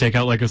stick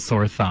out like a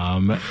sore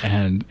thumb,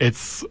 and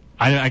it's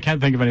I can't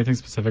think of anything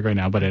specific right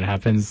now, but it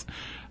happens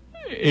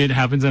in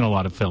a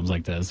lot of films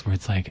like this where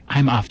it's like,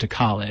 I'm off to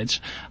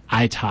college,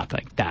 I talk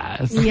like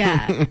that.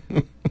 Yeah.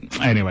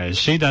 Anyways,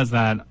 she does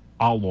that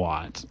a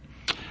lot.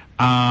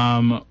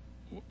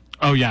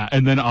 Oh yeah,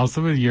 and then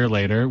also a year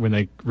later when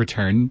they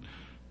return,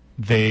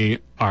 they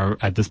are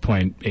at this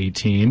point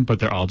 18, but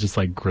they're all just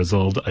like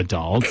grizzled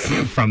adults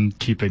from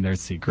keeping their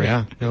secret.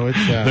 Yeah, no,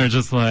 it's They're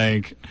just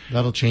like,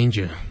 that'll change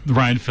you.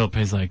 Ryan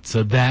Phillippe's like,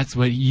 so that's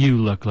what you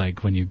look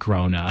like when you're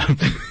grown up.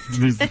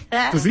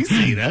 Does he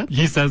say that?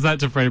 He says that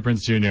to Freddie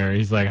Prinze Jr.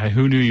 He's like,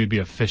 who knew you'd be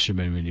a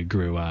fisherman when you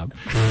grew up?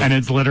 And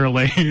it's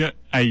literally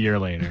a year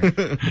later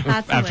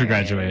That's after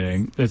hilarious.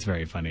 graduating. It's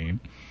very funny.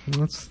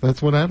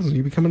 That's what happens when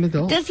you become an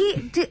adult.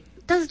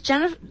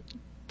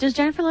 Does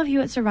Jennifer Love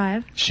Hewitt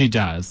survive? She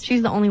does.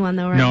 She's the only one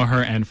though, right? No,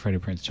 her and Freddie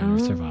Prinze Jr.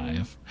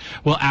 survive.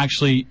 Well,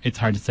 actually, it's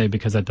hard to say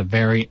because at the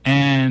very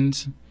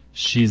end,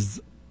 she's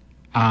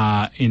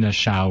in a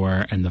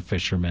shower and the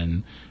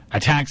fisherman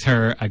attacks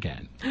her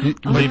again,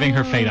 leaving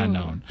her fate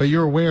unknown. But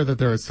you're aware that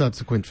there are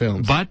subsequent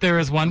films. But there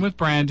is one with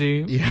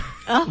Brandy Yeah.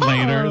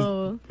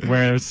 later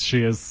where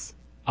she is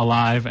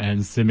alive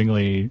and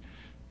seemingly,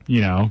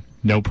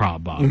 no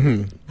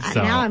problem.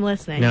 So, Now I'm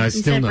listening. Now I you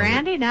still said know it.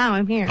 Brandy? Now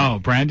I'm here. oh,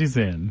 Brandy's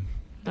in.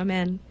 I'm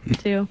in,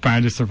 too.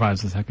 Brandy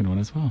survives the second one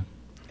as well.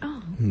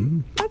 Oh,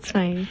 that's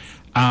nice.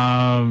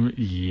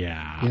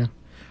 Yeah. Yeah.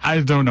 I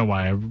don't know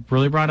why I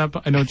really brought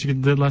up I Know What You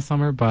Did Last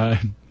Summer, but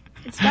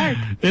It's dark.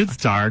 it's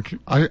dark.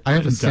 I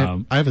have a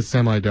Dumb. I have a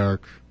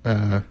semi-dark.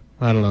 I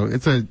don't know.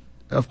 It's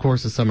of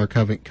course a summer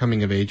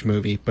coming of age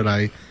movie, but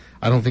I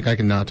don't think I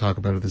can not talk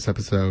about it this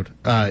episode.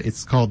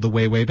 It's called The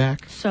Way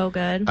Back, So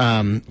good.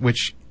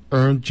 which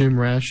earned Jim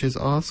Rash his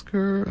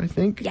Oscar, I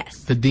think.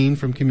 Yes. The dean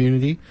from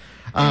Community.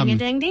 Ding a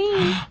ding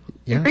ding.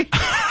 Yeah,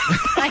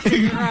 I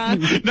did it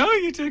wrong. No,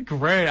 you did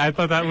great. I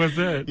thought that was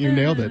it. you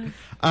nailed it.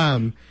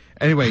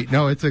 Anyway,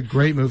 no, it's a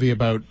great movie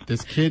about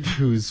this kid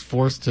who's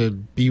forced to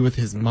be with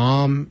his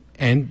mom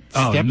and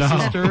Oh, no.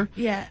 stepsister.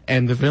 Yeah.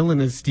 And the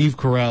villain is Steve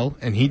Carell,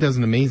 and he does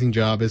an amazing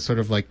job as sort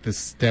of like the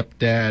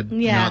stepdad,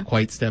 Yeah. not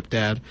quite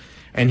stepdad.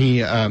 And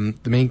he, the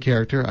main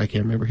character, I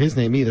can't remember his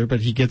name either, but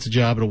he gets a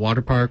job at a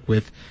water park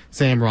with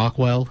Sam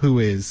Rockwell, who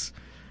is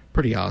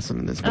pretty awesome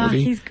in this Oh,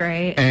 movie. he's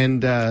great.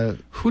 And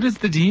Who does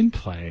the dean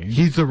play?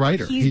 he's the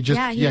writer. He's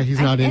not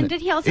in and it.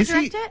 did he also Is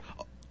direct it?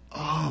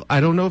 Oh,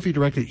 I don't know if he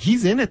directed.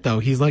 He's in it though.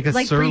 He's like a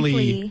Like, surly.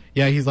 briefly.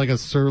 Yeah, he's like a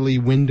surly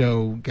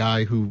window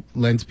guy who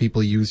lends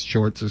people used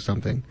shorts or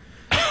something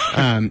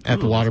at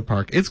the water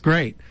park. It's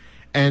great,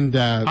 and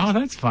Oh,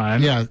 that's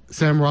fun. yeah,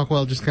 Sam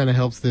Rockwell just kind of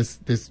helps this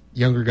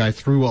younger guy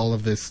through all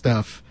of this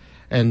stuff,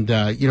 and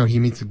he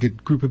meets a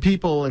good group of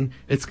people, and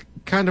it's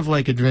kind of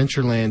like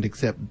Adventureland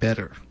except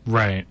better.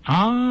 Right.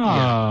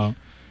 Oh.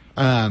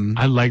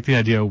 I like the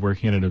idea of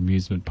working at an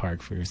amusement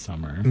park for your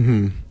summer.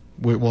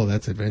 Well,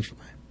 that's Adventureland,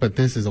 but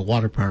this is a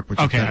water park. Which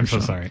Okay, is I'm so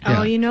better. sorry. Yeah.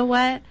 Oh, you know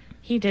what?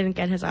 He didn't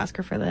get his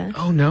Oscar for this.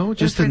 Oh no, Just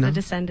just for a The no.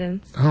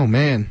 Descendants. Oh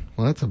man,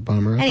 well that's a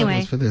bummer. I thought Anyway. it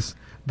was for this,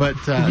 but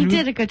He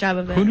did a good job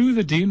of it. Who knew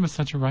the dean was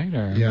such a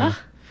writer? yeah.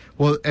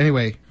 Well,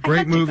 anyway, great I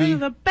had movie. to go to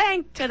the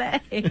bank today.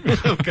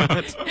 Oh,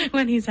 God.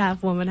 When he's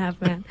half woman, half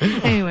man.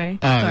 Anyway,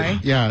 sorry.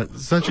 Yeah,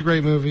 such a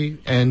great movie,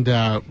 and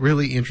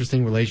really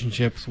interesting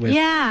relationships with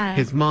Yeah.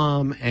 his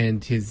mom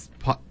and his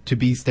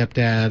to-be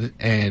stepdad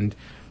and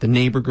the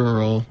neighbor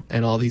girl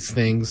and all these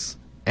things.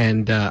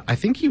 And I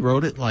think he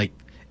wrote it like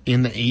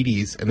in the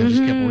 80s and then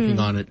just kept working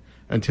on it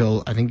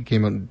until I think it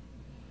came out in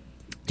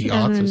the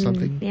aughts or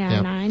something.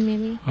 Yeah, 9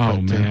 maybe. Oh,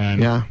 But,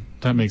 man. yeah.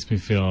 That makes me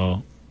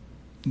feel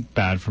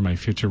bad for my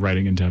future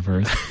writing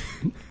endeavors.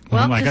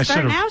 Well, I'm just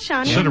start now,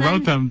 Shawnee, Should have and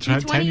wrote then them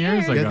in 10 20 years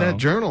years. ago. Get that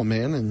journal,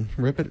 man, and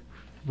rip it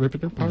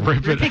apart. Rip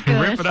it, Rip it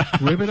good. rip it up.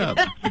 Rip it up.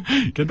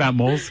 Get that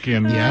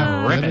moleskin.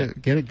 Yeah, Rip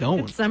it. get it going.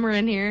 It's summer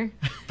in here.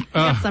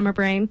 Got summer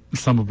brain.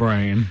 Summer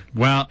brain.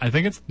 Well, I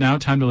think it's now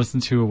time to listen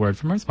to a word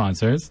from our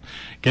sponsors.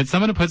 Get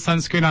someone to put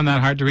sunscreen on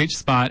that hard-to-reach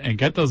spot and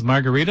get those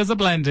margaritas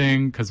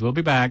a-blending, because we'll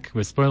be back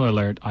with Spoiler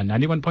Alert on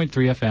 91.3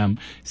 FM,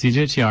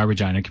 CJTR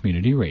Regina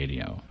Community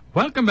Radio.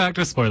 Welcome back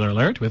to Spoiler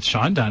Alert with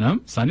Sean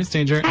Dunham, Sonia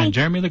Stanger, and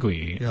Jeremy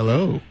Legui.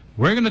 Hello.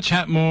 We're going to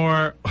chat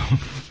more...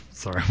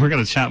 we're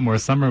going to chat more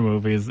summer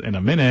movies in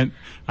a minute.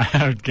 I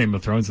have Game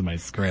of Thrones in my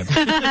script.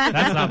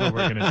 That's not what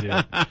we're going to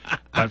do.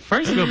 But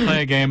first we'll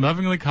play a game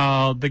lovingly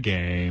called The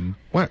Game.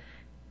 What?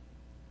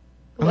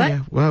 What? Oh, yeah.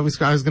 Well, I was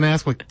going to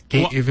ask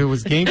if it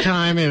was game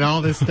time and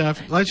all this stuff.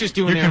 Let's just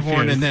do an You're air horn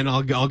confused. and then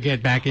I'll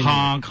get back into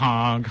Honk,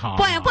 honk, honk.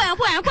 Wow, wow,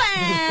 wow,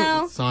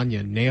 wow.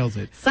 Sonia nails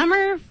it.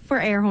 Summer for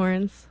air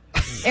horns.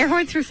 Air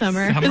horns for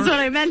summer, is what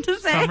I meant to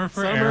say. Summer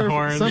for Air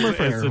Horns Summer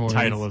for is Air the Horns.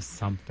 title of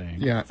something.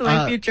 Yeah. It's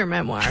my future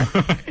memoir.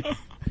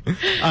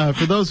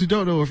 For those who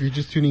don't know, if you're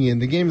just tuning in,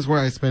 the game is where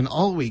I spend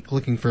all week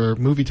looking for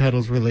movie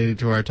titles related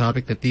to our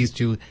topic that these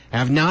two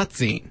have not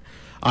seen.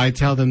 I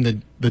tell them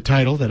the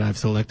title that I've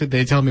selected.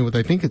 They tell me what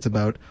they think it's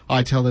about.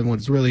 I tell them what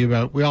it's really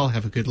about. We all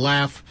have a good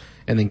laugh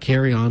and then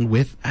carry on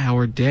with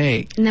our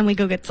day. And then we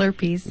go get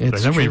Slurpees. And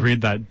then we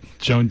read that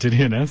Joan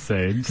Didion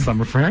essay,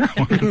 Summer for Air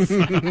Horns.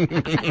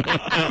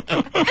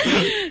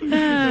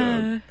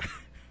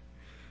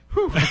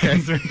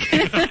 That's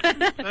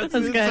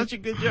good. such a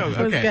good joke.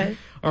 That was Okay. good.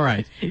 All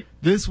right.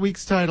 This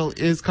week's title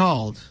is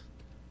called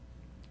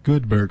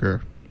Good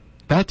Burger.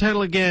 That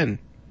title again.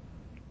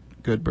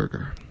 Good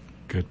Burger.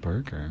 Good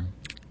burger.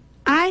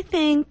 I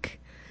think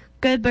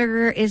Good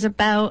Burger is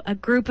about a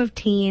group of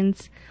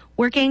teens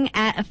working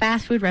at a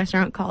fast food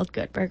restaurant called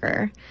Good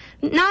Burger.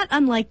 Not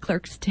unlike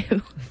Clerks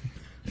 2,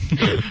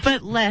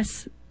 but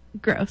less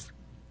gross.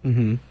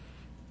 Mm-hmm.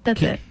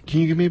 That's it.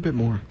 Can you give me a bit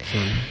more?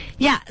 Sorry.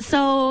 Yeah,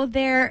 so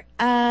they're,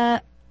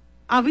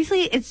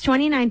 obviously it's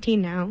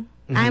 2019 now.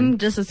 I'm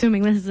just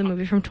assuming this is a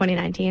movie from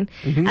 2019.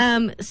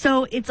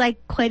 So it's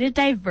like quite a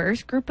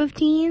diverse group of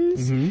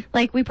teens.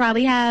 Like we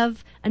probably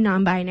have a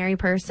non-binary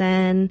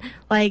person,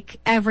 like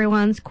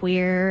everyone's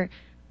queer,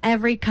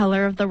 every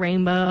color of the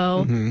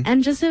rainbow,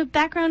 and just a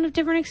background of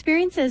different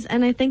experiences.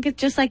 And I think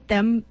it's just like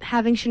them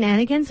having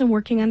shenanigans and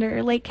working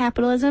under late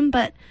capitalism,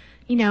 but,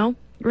 you know,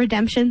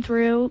 redemption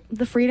through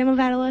the freedom of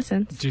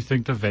adolescence. Do you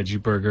think the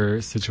veggie burger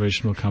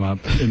situation will come up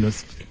in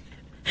this?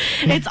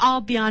 It's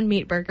all Beyond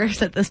Meat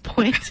burgers at this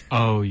point.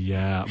 Oh,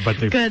 yeah. But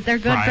they're Good, they're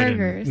good fried in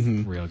burgers.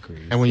 real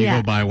grease. And when you Yeah.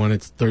 go buy one,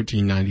 it's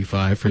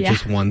 $13.95 for Yeah.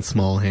 just one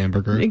small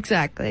hamburger.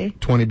 Exactly.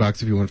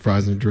 $20 if you want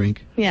fries and a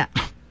drink. Yeah.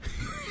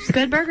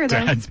 Good burger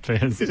though. Dad's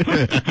pissed.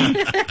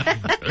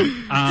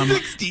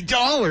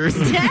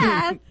 $60.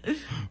 Dad.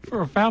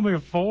 For a family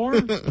of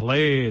four?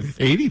 Please.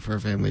 $80 for a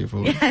family of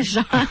four. Yeah,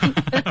 Sean.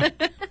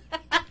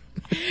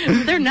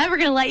 They're never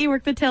gonna let you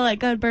work the till at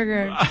Good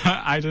Burger.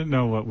 I didn't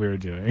know what we were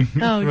doing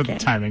Oh, with okay.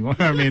 timing.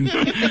 I mean,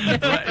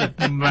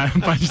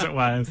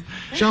 budget-wise.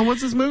 Sean,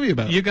 what's this movie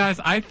about? You guys,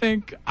 I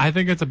think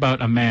it's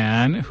about a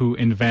man who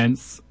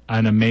invents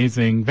an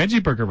amazing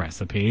veggie burger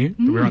recipe.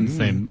 We're on the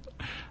same.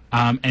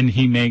 And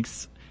he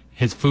makes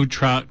his food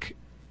truck,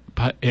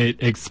 it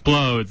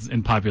explodes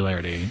in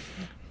popularity.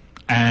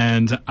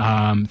 And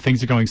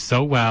things are going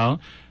so well.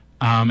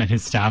 And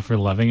his staff are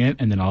loving it.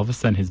 And then all of a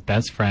sudden, his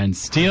best friend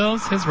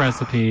steals his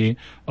recipe,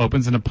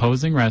 opens an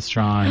opposing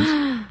restaurant,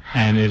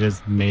 and it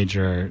is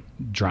major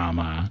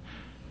drama.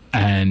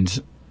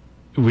 And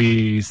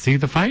we see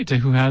the fight to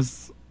who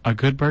has a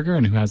good burger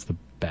and who has the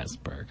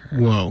best burger.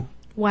 Whoa.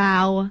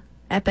 Wow.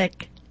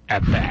 Epic.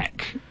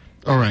 Epic.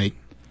 All right.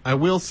 I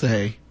will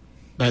say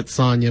that,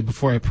 Sonia,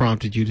 before I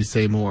prompted you to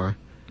say more,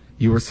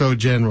 you were so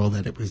general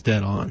that it was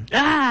dead on.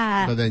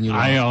 Ah. But then you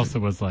I lost also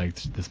was like,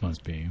 this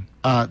must be.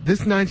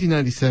 This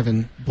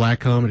 1997 black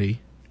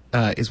comedy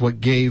is what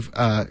gave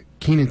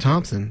Kenan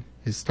Thompson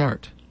his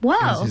start. Whoa.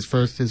 It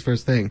was his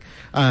first thing.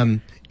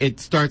 It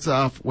starts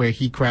off where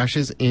he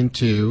crashes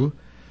into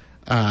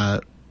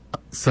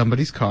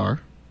somebody's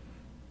car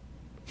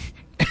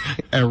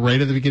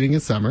right at the beginning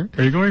of summer.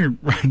 Are you going?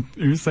 Are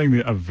you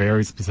saying a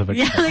very specific?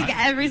 Yeah, like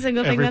every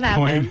single thing every that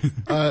point?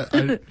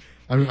 happens.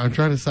 I'm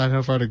trying to decide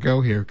how far to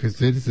go here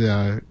because it's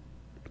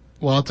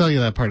well, I'll tell you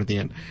that part at the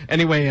end.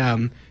 Anyway,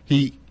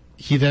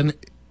 he then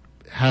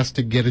has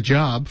to get a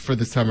job for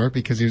the summer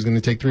because he was going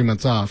to take 3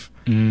 months off.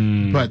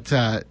 But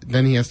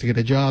then he has to get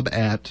a job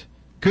at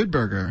Good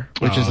Burger,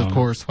 which is of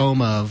course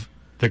home of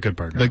The Good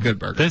Burger. The Good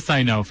Burger. This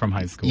I know from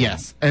high school.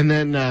 Yes, and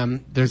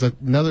then there's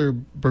another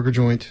burger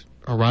joint,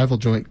 a rival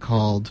joint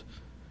called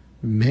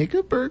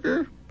Mega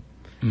Burger.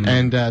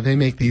 And they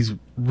make these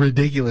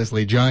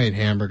ridiculously giant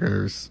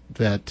hamburgers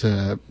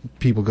that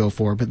people go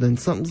for, but then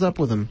something's up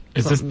with them.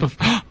 Is this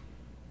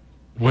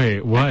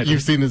Wait, what?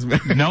 You've seen this?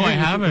 No, I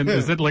haven't.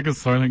 Is it like a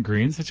Soylent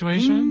Green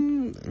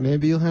situation?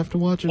 Maybe you'll have to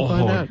watch and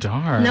find Oh, out.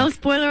 darn. No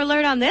spoiler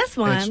alert on this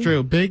one. That's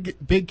true.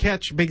 Big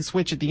catch, big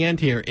switch at the end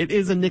here. It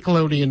is a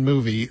Nickelodeon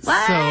movie,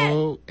 What?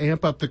 so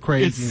amp up the It's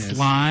craziness.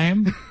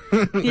 slime.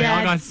 all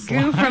Yeah, got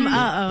goo from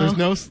slime.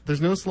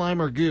 There's no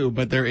slime or goo,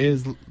 but there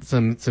is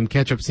some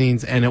ketchup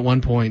scenes, and at one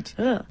point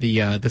Ugh. the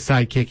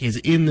sidekick is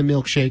in the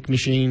milkshake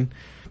machine,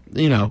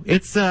 you know,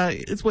 it's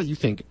what you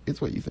think.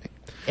 It's what you think.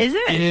 Is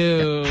it?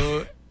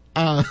 Ew.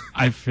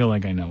 I feel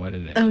like I know what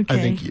it is. Okay. I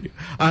think you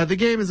do. The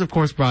game is, of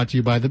course, brought to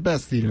you by the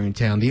best theater in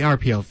town, the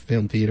RPL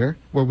Film Theater,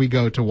 where we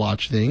go to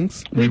watch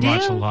things. We do.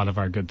 watch a lot of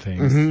our good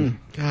things.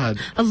 God,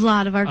 A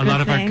lot of our A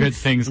lot of our good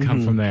things. things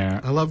come from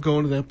there. I love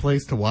going to that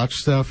place to watch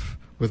stuff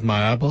with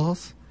my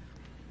eyeballs.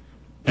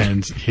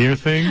 And hear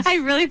things. I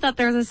really thought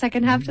there was a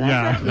second half to that.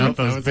 Yeah, sentence. Nope,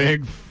 that those was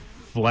big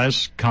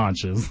flesh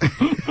conches.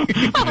 Oh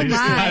Out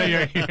my. of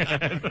your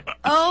head.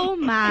 Oh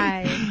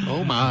my.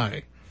 Oh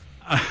my!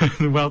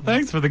 Well,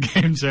 thanks for the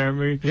game,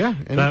 Jeremy. Yeah,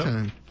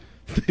 anytime.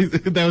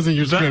 That was in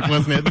your script,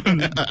 wasn't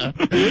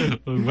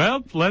it?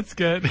 Well, let's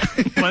get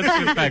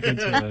back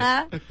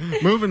into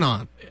it. Moving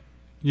on.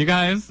 You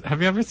guys,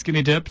 have you ever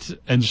skinny dipped?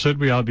 And should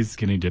we all be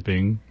skinny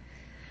dipping?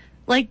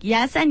 Like,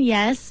 yes and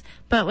yes,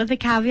 but with a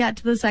caveat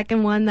to the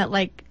second one that,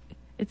 like,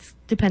 it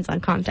depends on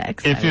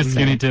context. If I you would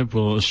skinny say. dip,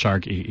 will a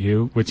shark eat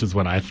you? Which is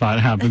what I thought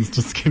happens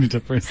to skinny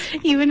dippers.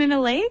 Even in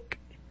a lake?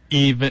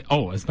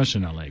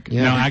 Especially in a lake.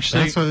 Yeah, No,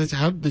 actually, that's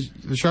how the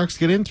sharks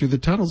get in through the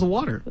tunnels of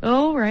water.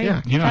 Oh, right.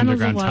 Yeah. you know, Tunnels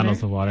underground of water.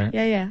 tunnels of water.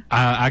 Yeah, yeah.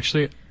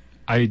 Actually,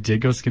 I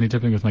did go skinny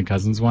dipping with my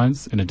cousins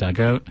once in a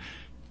dugout.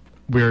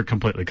 We were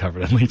completely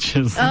covered in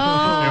leeches. Oh.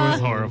 It was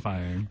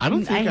horrifying. I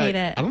don't think I hate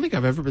it. I don't think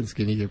I've ever been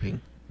skinny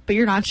dipping. But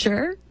you're not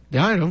sure?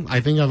 Yeah, I don't. I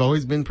think I've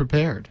always been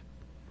prepared.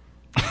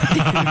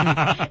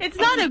 It's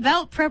not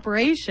about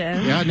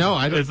preparation. Yeah, no,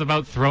 I don't. It's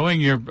about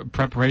throwing your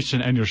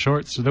preparation and your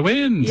shorts to the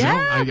wind.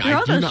 Yeah, throw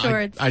do those not,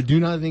 shorts. I do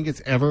not think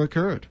it's ever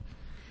occurred.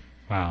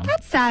 Wow.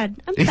 That's sad.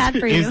 I'm sad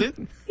for you. Is it?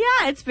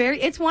 Yeah,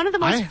 it's one of the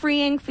most I-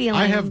 freeing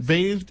feelings. I have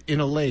bathed in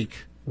a lake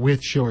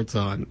with shorts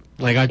on.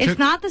 Like It's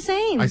not the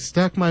same. I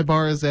stuck my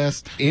bar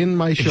zest in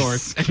my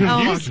shorts.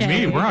 Oh, Excuse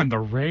okay. me, we're on the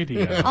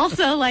radio.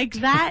 Also, like,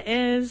 that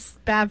is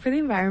bad for the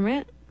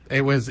environment.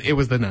 It was the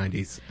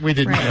 90s. We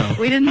didn't Right. know.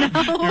 We didn't know.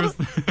 It was-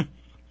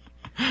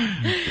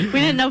 We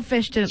didn't know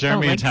fish didn't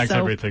Jeremy don't like attacks soap.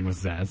 everything with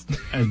zest.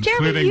 Jeremy,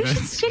 including you this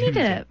should skinny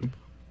dip.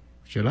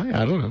 Should I?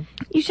 I don't know.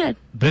 You should.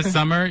 This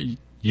summer,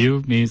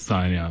 you, me,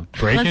 Sonia,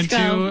 break Let's into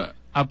go.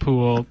 a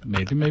pool,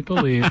 maybe Maple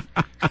Leaf.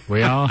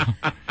 We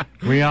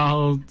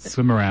all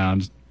swim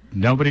around.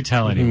 Nobody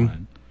tell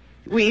anyone.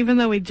 Even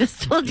though we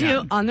just told Yeah.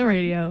 you on the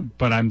radio.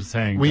 But I'm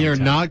saying We don't are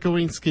tell. not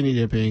going skinny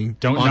dipping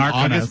Don't on narc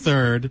on August us.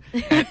 3rd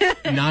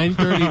at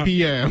 9:30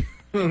 p.m.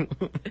 In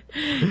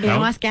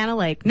Nope. Wascana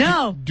Lake.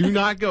 No! Do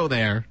not go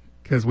there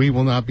because we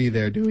will not be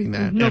there doing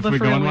that. No, If but we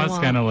for go real, on we won't.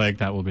 Wascana Lake,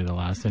 that will be the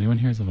last anyone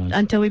hears of us.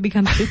 Until we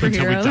become superheroes.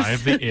 Until we die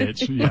of the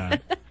itch. Yeah.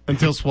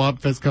 Until Swab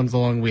Fest comes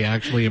along, we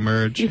actually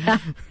emerge. Yeah.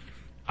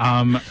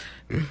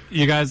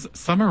 You guys,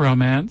 summer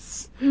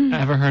romance.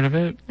 Ever heard of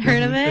it?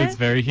 Heard of it? It's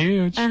very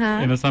huge in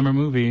a summer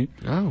movie.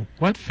 Oh.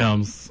 What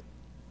films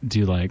do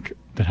you like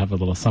that have a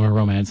little summer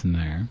romance in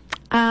there?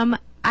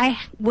 I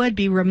would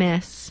be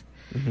remiss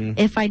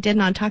if I did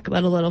not talk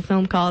about a little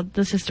film called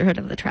The Sisterhood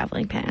of the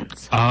Traveling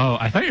Pants. Oh,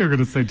 I thought you were going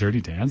to say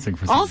Dirty Dancing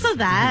for some Also reason.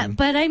 that,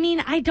 but I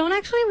mean, I don't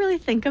actually really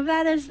think of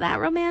that as that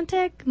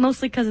romantic,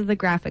 mostly because of the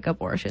graphic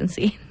abortion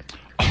scene.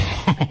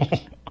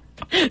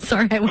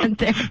 Sorry, I went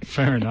there.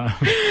 Fair enough.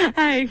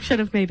 I should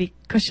have maybe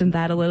cushioned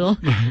that a little.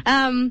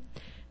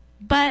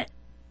 But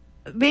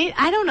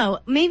I don't know.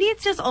 Maybe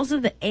it's just also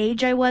the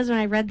age I was when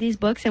I read these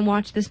books and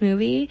watched this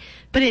movie.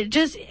 But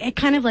it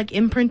kind of like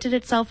imprinted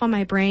itself on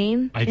my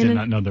brain. I did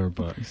not know there were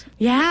books.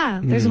 Yeah,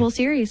 there's a whole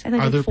series. I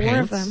think Are like there 4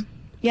 of pants? them.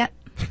 Yep,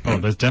 Oh,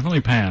 there's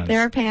definitely pants. there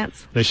are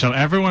pants. They show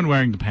everyone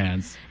wearing the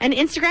pants. And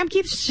Instagram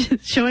keeps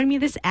showing me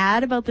this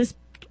ad about this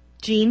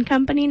jean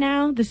company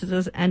now. This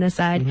is an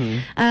aside.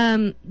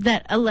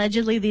 That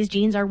allegedly these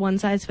jeans are one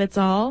size fits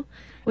all,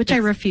 which I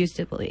refuse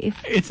to believe.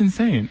 It's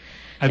insane.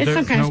 It's There's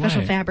some kind of no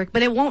special way. fabric,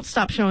 but it won't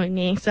stop showing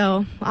me.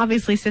 So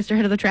obviously,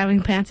 Sisterhood of the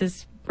Traveling Pants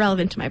is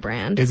relevant to my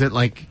brand. Is it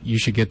like you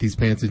should get these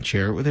pants and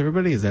share it with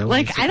everybody? Is that what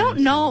Like it's I don't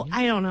supposed know. to be?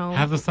 I don't know.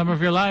 Have the summer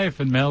of your life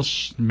and mail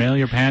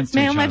your pants to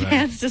Mail each my other.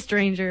 pants to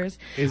strangers.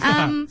 Is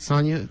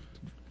Sonia,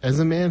 as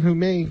a man who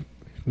may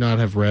not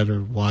have read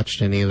or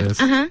watched any of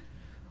this,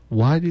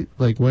 why do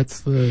what's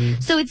the?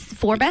 So it's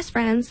 4 best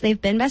friends.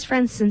 They've been best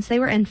friends since they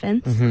were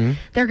infants.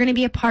 They're going to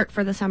be apart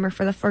for the summer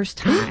for the first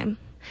time.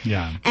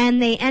 Yeah.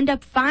 And they end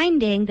up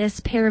finding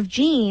this pair of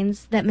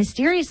jeans that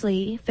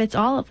mysteriously fits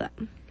all of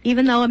them.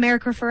 Even though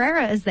America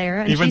Ferrera is there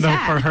and Even she's though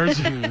sad.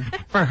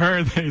 for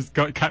her, they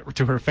cut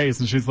to her face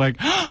and she's like,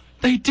 oh,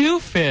 they do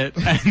fit.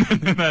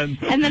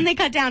 And then they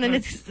cut down and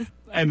it's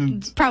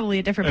and probably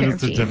a different pair of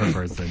it's a jeans. different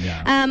person.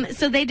 Yeah.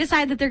 So they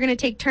decide that they're going to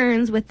take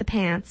turns with the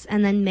pants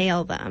and then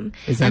mail them.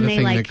 Is that and a they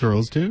thing that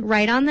girls do?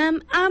 write on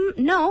them?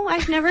 No,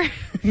 I've never.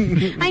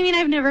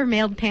 I've never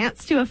mailed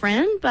pants to a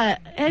friend, but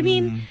I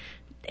mean,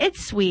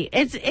 it's sweet.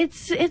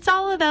 It's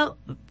all about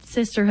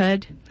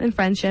sisterhood and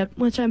friendship,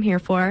 which I'm here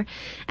for.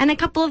 And a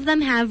couple of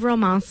them have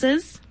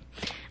romances.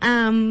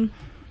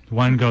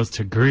 One goes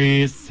to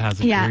Greece, has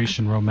a Yeah.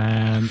 Grecian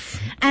romance.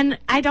 And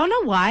I don't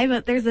know why,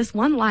 but there's this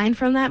one line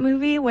from that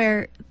movie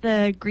where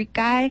the Greek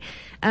guy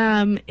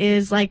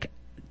is like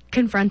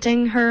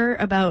confronting her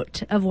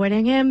about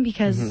avoiding him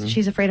because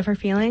she's afraid of her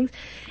feelings.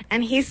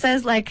 And he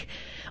says like,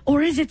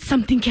 or is it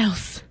something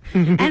else?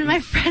 And my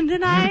friend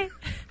and I,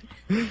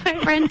 my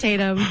friend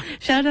Tatum,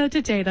 shout out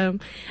to Tatum,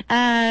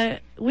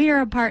 we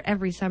are apart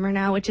every summer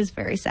now, which is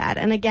very sad.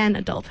 And again,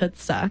 adulthood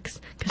sucks.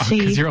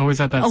 Because you're always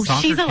at that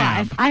soccer she's camp.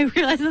 alive. I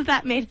realized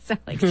that made it sound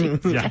like she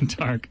was Yeah, dead.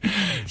 dark.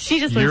 She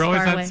just You're lives always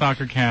far at away.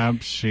 soccer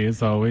camp. She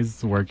is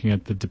always working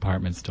at the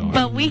department store.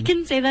 But we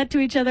can say that to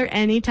each other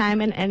anytime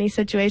in any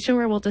situation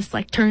where we'll just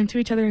like turn to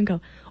each other and go,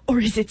 or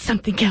is it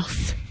something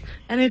else?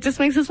 And it just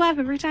makes us laugh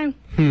every time.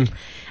 And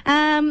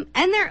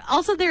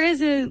there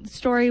is a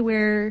story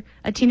where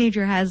a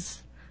teenager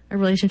has a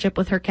relationship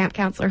with her camp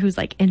counselor who's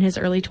like in his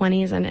early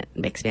 20s, and it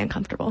makes me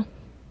uncomfortable.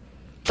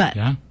 But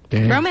Yeah.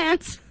 Damn.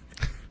 romance.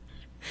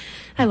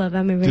 I love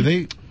that movie.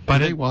 Do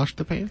they wash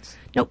the pants?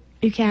 Nope,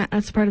 you can't.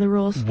 That's part of the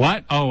rules.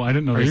 What? Oh, I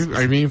didn't know Are this.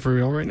 you being for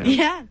real right now?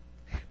 Yeah.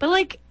 But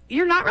like,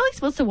 you're not really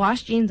supposed to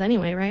wash jeans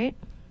anyway, right?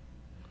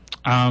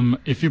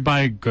 If you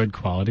buy good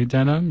quality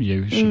denim,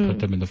 you should put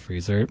them in the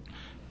freezer.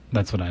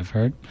 That's what I've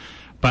heard.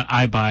 But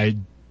I buy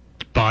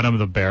bottom of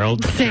the barrel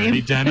Same.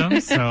 dirty denim,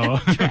 so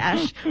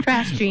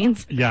Trash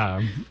jeans.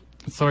 yeah.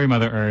 Sorry,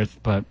 Mother Earth,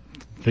 but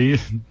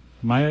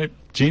my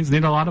jeans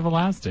need a lot of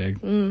elastic.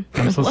 I'm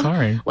so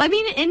sorry. Well, I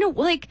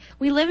mean,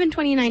 we live in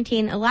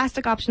 2019.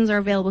 Elastic options are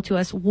available to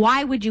us.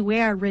 Why would you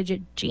wear a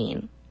rigid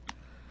jean?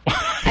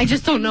 I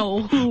just don't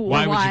know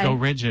Why would you go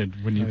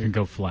rigid when you can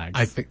go flex?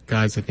 I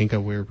think I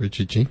wear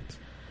rigid jeans.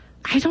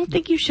 I don't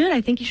think you should.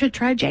 I think you should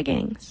try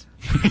jeggings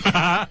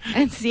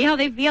and see how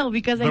they feel,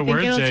 because I the think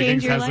word it'll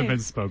change jeggings your hasn't life. been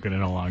spoken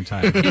in a long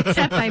time.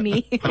 Except by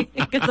me,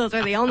 because those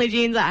are the only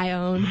jeans I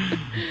own.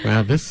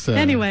 Wow, this.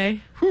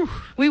 Anyway,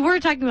 we were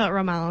talking about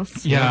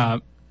romance. Yeah.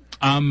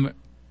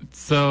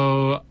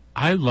 So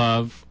I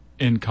love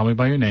in Call Me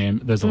by Your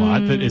Name. There's a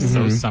lot that is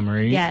so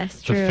summery. Yes,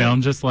 The true.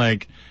 film just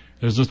like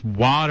there's just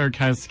water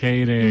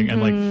cascading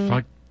and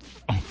like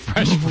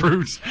fresh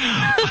fruit.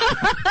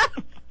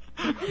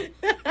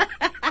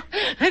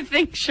 I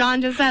think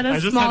Sean just had I a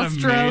just small had a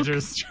stroke.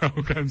 major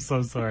stroke. I'm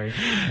so sorry.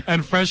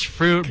 And fresh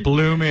fruit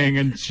blooming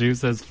and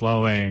juices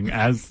flowing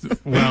as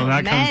well.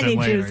 That comes Many in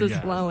later. juices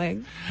yes.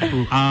 flowing.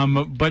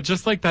 But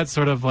just like that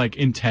sort of like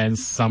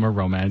intense summer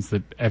romance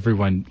that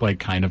everyone like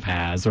kind of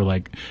has, or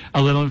like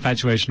a little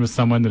infatuation with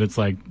someone that it's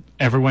like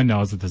everyone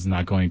knows that this is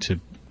not going to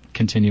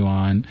continue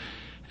on.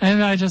 And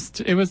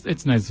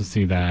it's nice to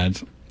see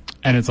that.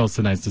 And it's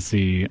also nice to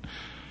see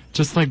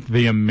just like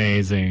the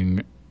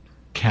amazing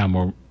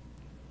camera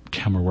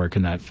work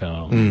in that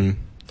film.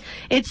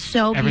 It's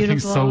so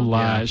Everything's beautiful. so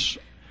lush.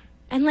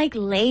 And like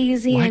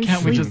lazy Why and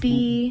can't we just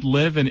sleepy.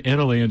 live in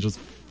Italy and just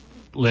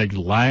like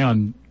lie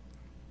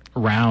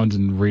around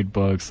and read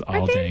books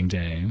all they- dang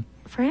day?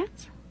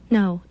 France?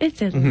 No,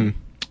 it's Italy. Mm-hmm.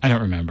 I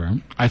don't remember.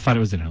 I thought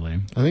it was Italy.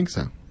 I think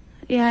so.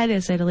 Yeah, it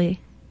is Italy.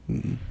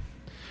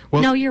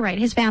 Well- No, you're right.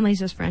 His family's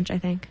just French, I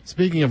think.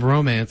 Speaking of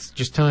romance,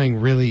 just tying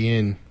really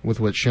in with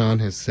what Sean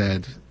has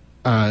said,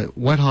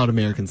 Wet Hot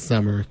American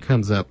Summer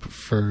comes up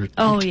for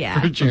Oh,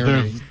 yeah. for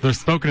Jeremy. They're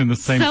spoken in the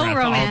same So breath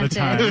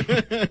romantic. all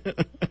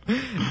the time.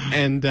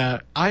 And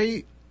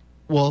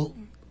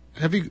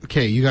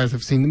you guys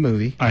have seen the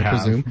movie, I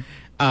have. presume.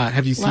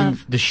 Have you seen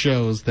Love. the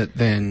shows that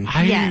then?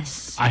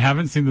 Yes. I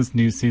haven't seen this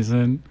new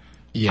season.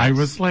 Yes. I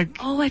was like,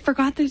 Oh, I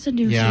forgot there's a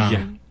new Yeah.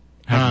 season.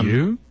 have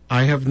you?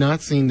 I have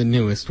not seen the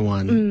newest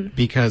one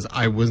because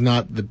I was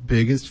not the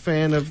biggest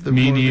fan of the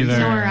Me more neither. recent-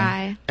 Nor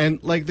I.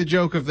 And like the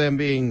joke of them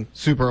being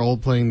super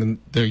old, playing them,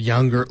 they're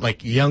younger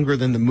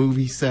than the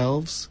movie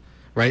selves,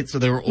 right? So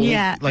they were old,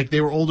 Yeah. like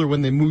they were older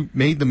when they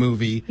made the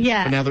movie,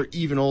 Yeah. But now they're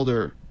even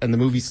older, and the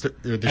movie, the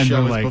And show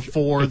they're is like,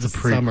 before it's the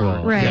a prequel.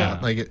 summer, Right. Yeah,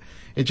 like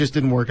it just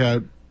didn't work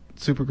out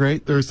super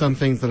great. There were some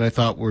things that I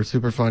thought were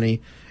super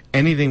funny.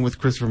 Anything with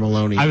Christopher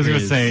Maloney, I was going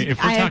to is- say,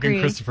 if we're I talking agree.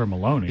 Christopher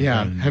Maloney.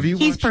 yeah. then- Have you?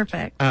 He's watched,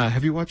 perfect.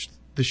 Have you watched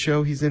the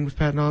show he's in with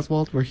Patton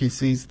Oswalt, where he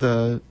sees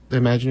the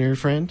imaginary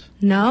friend?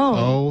 No.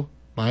 Oh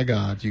my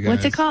God, you guys!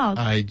 What's it called?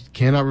 I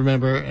cannot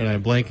remember, and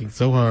I'm blanking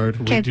so hard.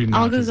 We Okay, do I'll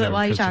not Google it deserve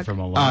while you Christopher talk.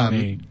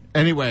 Maloney.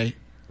 Anyway,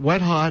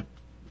 Wet Hot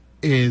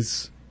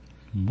is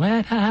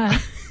Wet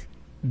hot.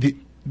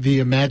 the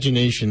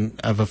imagination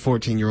of a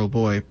 14-year-old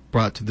boy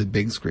brought to the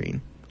big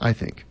screen, I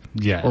think.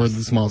 Yes. Or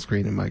the small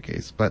screen in my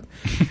case. But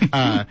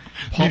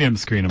Medium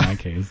screen in my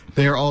case.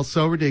 they're all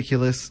so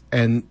ridiculous,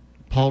 and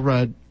Paul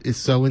Rudd is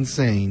so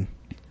insane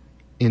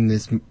in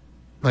this.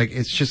 Like,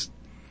 it's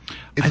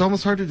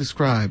almost hard to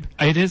describe.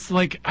 It is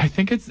like, I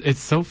think it's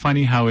so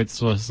funny how it's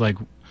just like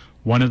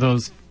one of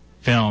those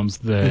films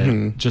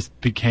that just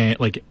became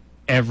like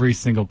every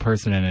single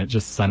person in it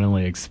just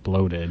suddenly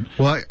exploded.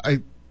 Well,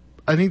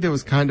 I think that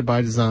was kind of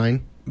by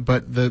design,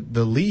 but the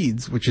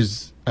leads, which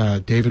is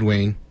David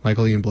Wayne,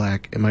 Michael Ian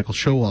Black, and Michael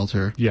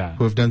Showalter, Yeah.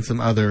 who have done some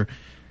other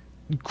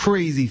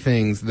crazy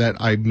things that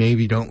I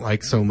maybe don't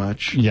like so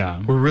much,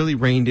 Yeah. were really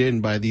reined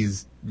in by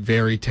these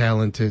very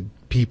talented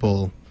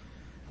people,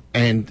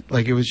 and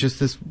like it was just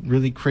this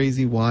really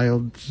crazy,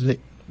 wild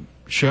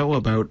show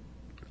about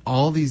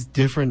all these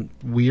different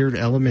weird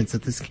elements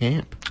at this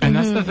camp. And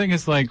that's the thing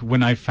is like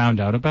when I found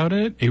out about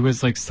it, it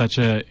was like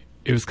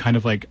it was kind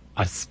of like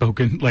a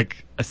spoken,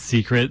 like a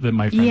secret that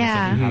my friend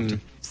Yeah. was like, you have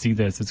to see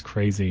this. It's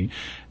crazy.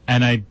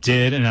 And I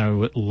did, and I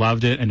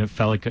loved it, and it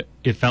felt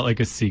like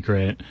a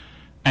secret.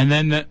 And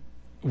then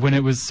when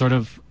it was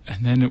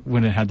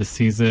when it had the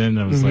season,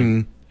 I was like,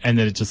 and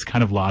then it just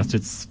kind of lost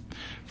its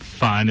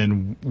fun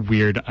and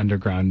weird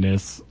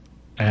undergroundness,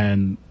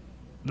 and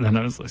then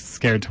I was like,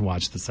 scared to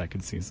watch the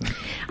second season.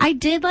 I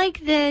did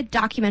like the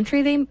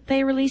documentary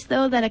they released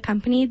though that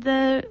accompanied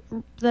the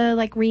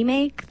like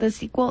remake, the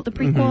sequel, the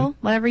prequel,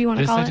 whatever you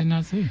want to call it. This I did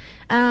not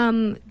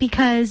see.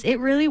 Because it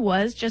really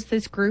was just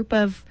this group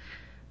of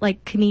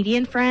like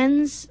comedian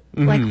friends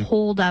like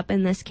holed up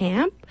in this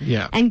camp.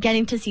 Yeah. And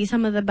getting to see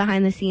some of the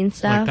behind the scenes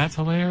stuff. Like, that's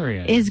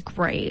hilarious. Is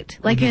great.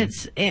 Like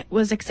it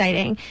was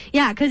exciting.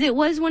 Yeah, because it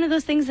was one of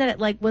those things that it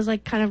like was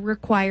like kind of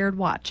required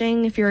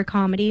watching if you're a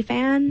comedy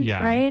fan.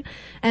 Yeah. Right?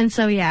 And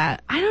so yeah,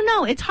 I don't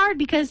know. It's hard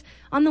because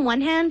on the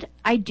one hand,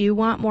 I do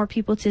want more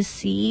people to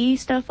see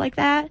stuff like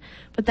that.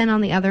 But then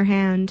on the other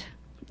hand,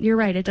 you're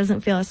right, it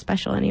doesn't feel as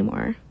special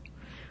anymore.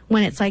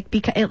 When it's like,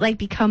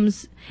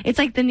 becomes, it's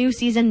like the new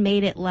season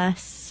made it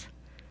less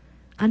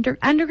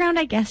underground,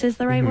 I guess is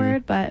the right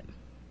word, but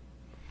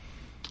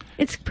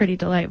it's pretty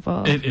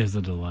delightful. It is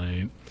a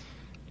delight.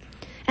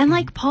 And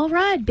like Paul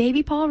Rudd,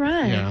 baby Paul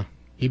Rudd. Yeah.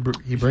 He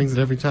brings it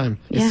every time.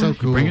 Yeah. It's so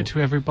cool. Bring it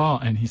to every ball,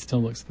 and he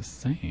still looks the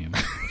same.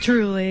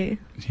 Truly.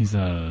 He's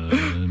a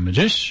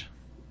magician.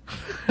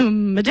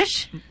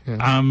 Madish.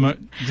 Yeah.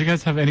 Do you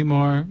guys have any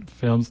more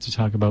films to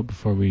talk about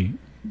before we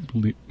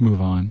move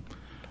on?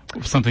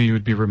 Something you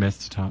would be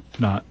remiss to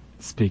not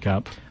speak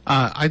up.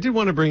 I did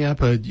want to bring up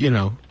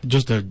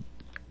just a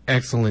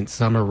excellent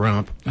summer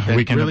romp that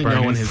Weekend really at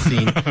no one Bernie's.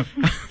 has seen.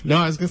 No,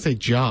 I was going to say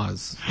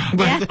Jaws.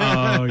 Yeah.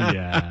 Oh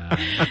yeah,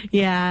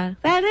 Yeah.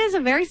 That is a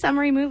very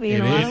summery movie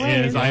in a lot of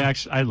ways. it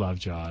is. I love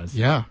Jaws.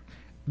 Yeah.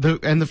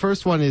 The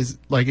first one is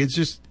like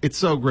it's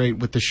so great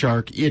with the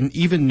shark, and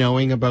even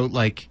knowing about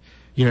like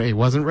it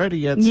wasn't ready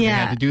yet, so they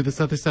had to do this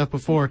other stuff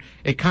before.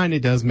 It kind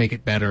of does make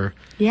it better.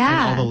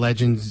 Yeah. And all the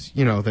legends,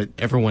 that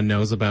everyone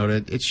knows about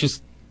it. It's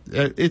just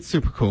it's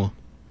super cool.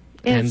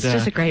 It's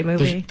just a great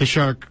movie. The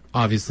shark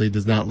obviously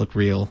does not look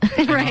real.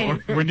 Right.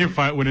 When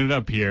it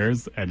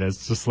appears and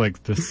it's just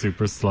like the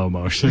super slow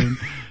motion,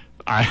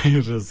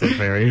 it is a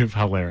very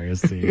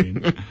hilarious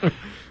scene.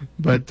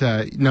 But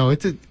no,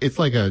 it's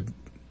like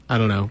I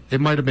don't know.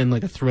 It might have been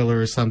like a thriller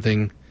or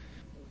something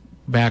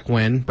back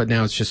when, but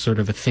now it's just sort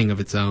of a thing of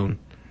its own.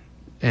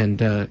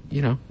 And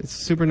it's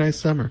a super nice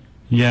summer.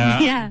 Yeah.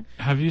 Yeah.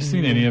 Have you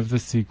seen any of the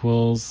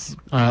sequels?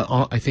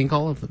 I think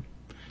all of them.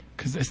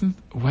 Because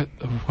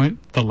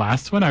the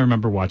last one I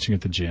remember watching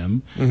at the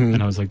gym,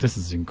 and I was like, this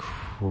is in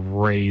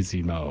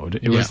crazy mode.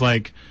 It was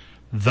like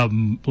the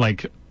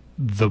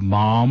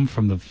mom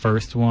from the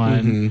first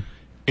one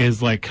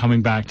is like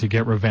coming back to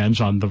get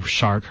revenge on the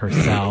shark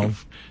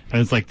herself.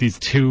 And it's like these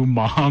two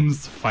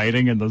moms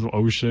fighting in the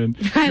ocean.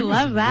 I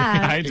love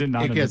that. I did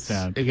not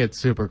understand. It gets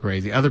super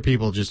crazy. Other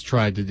people just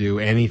tried to do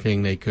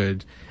anything they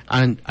could.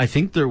 And I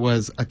think there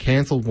was a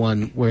canceled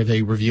one where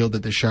they revealed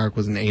that the shark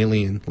was an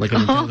alien, like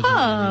an intelligent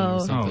alien or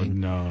something. Oh,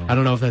 no. I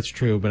don't know if that's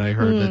true, but I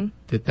heard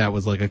that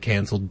was like a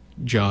canceled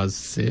Jaws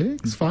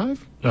 6,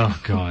 5?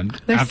 Oh,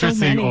 God. There's After so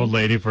seeing many. Old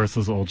Lady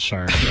versus Old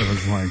Shark, it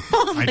was like,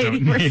 Old I lady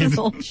don't versus need...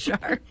 old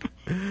shark.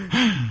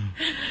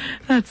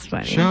 That's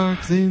funny.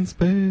 Sharks in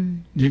space.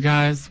 You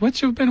guys,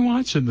 what you've been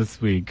watching this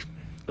week?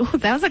 Ooh,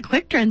 that was a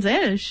quick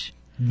transition.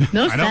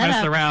 No I don't mess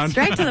setup. around.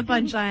 Straight to the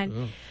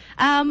punchline.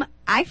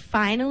 I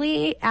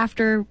finally,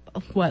 after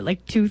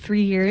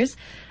 2-3 years,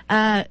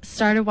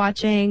 started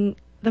watching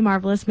The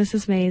Marvelous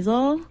Mrs.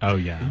 Maisel, Oh,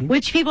 yeah.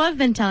 which people have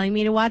been telling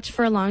me to watch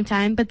for a long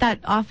time, but that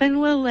often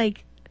will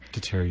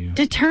Deter you.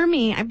 deter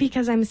me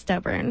because I'm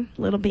stubborn,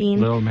 little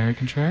bean. Little Mary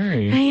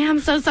Contrary. I am.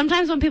 So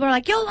sometimes when people are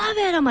like, "You'll love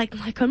it," I'm like,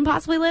 I couldn't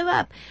possibly live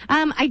up.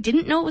 I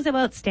didn't know it was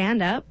about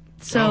stand-up.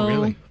 So Oh,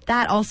 really?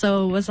 that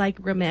also was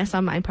remiss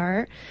on my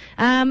part.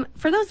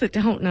 For those that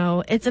don't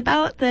know, it's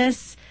about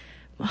this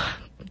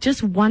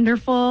just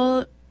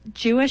wonderful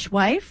Jewish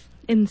wife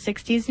in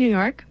 60s New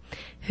York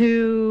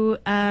who,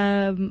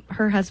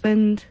 her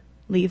husband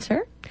leaves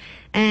her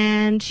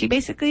and she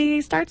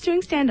basically starts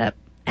doing stand-up.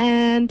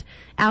 And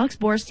Alex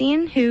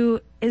Borstein,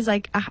 who is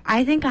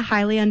I think a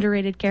highly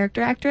underrated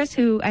character actress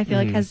who I feel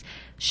like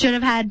should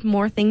have had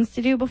more things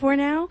to do before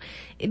now,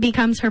 it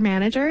becomes her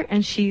manager,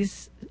 and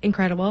she's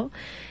incredible.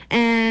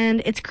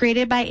 And it's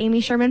created by Amy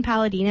Sherman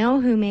Palladino,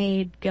 who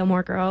made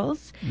Gilmore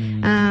Girls.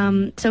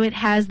 So it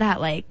has that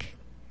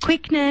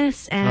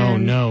quickness and Oh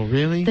no,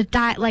 really?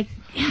 the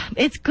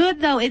it's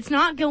good though. It's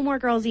not Gilmore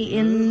Girls-y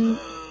in.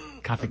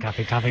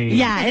 Coffee.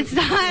 Yeah, it's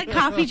not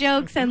coffee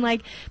jokes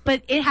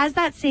but it has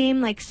that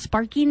same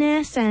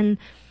sparkiness, and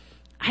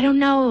I don't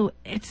know,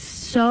 it's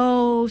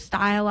so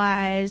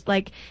stylized.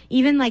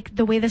 Even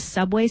the way the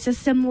subway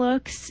system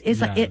looks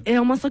is it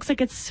almost looks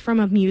like it's from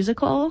a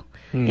musical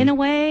in a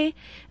way.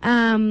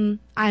 I'm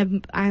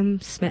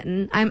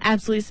smitten. I'm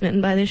absolutely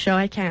smitten by this show.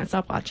 I can't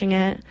stop watching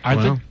it.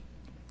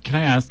 Can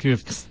I ask you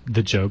if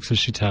the jokes that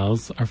she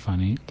tells are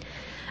funny?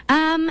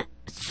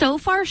 So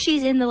far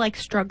she's in the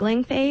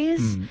struggling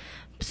phase.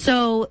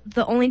 So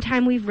the only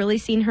time we've really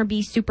seen her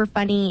be super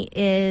funny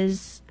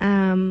is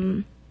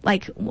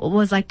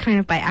was kind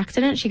of by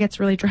accident. She gets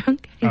really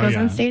drunk and goes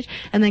on stage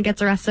and then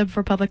gets arrested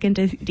for public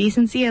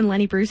indecency, and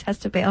Lenny Bruce has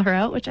to bail her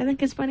out, which I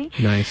think is funny.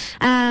 Nice.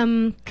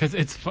 Because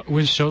it's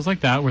with shows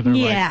like that where they're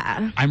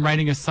like, I'm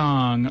writing a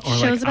song, or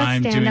shows like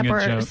I'm doing a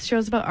joke.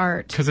 Shows about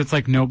art. Because it's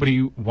like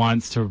nobody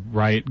wants to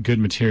write good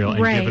material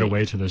and give it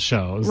away to the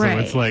show. So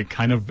it's like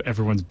kind of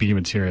everyone's B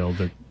material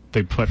that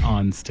they put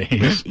on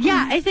stage.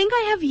 Yeah, I think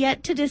I have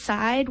yet to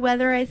decide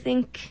whether I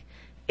think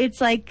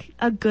it's like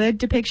a good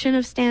depiction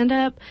of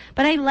stand-up,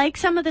 but I like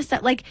some of the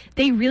stuff. Like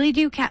they really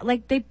do,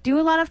 they do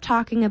a lot of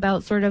talking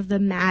about sort of the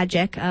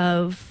magic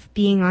of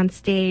being on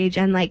stage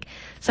and like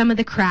some of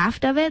the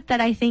craft of it that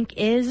I think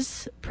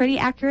is pretty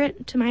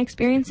accurate to my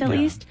experience at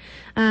least.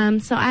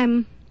 So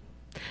I'm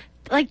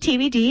like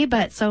TBD,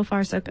 but so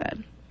far so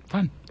good.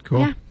 Fun,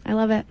 cool. Yeah, I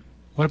love it.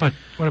 What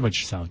about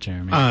yourself,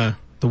 Jeremy?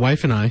 The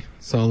wife and I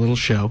saw a little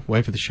show,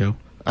 wife of the show,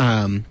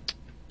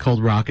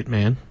 called Rocket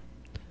Man.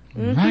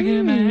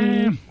 Rocket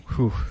Man.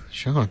 Whew,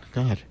 Sean,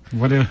 God.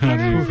 How do you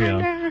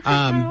feel?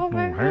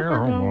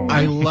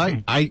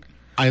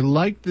 I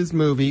like this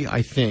movie.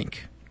 I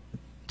think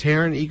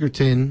Taron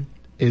Egerton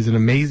is an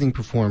amazing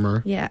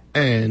performer. Yeah.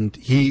 And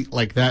he,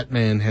 like, that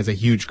man has a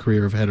huge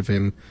career ahead of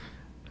him,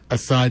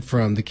 aside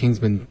from the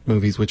Kingsman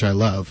movies, which I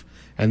love.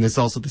 And this is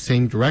also the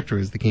same director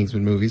as the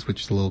Kingsman movies,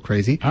 which is a little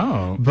crazy.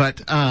 Oh.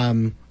 But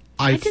I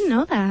didn't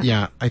know that.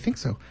 Yeah, I think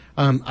so.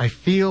 I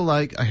feel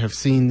like I have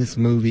seen this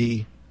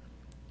movie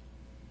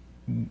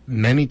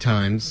many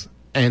times,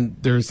 and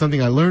there's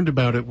something I learned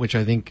about it, which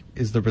I think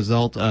is the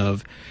result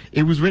of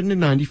it was written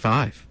in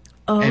 95.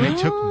 And it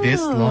took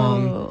this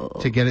long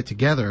to get it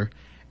together,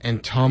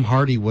 and Tom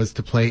Hardy was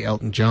to play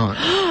Elton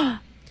John.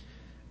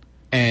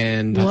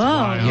 And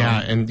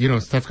yeah, and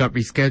stuff got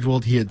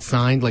rescheduled. He had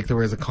signed, like there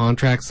was a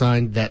contract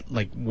signed that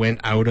like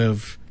went out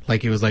of,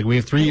 like it was like we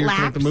have 3 years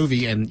to make the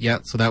movie, and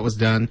so that was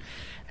done.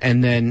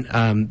 And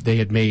then they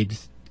had made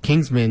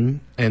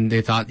Kingsman, and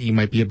they thought he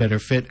might be a better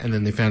fit, and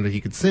then they found out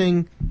he could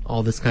sing,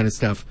 all this kind of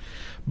stuff.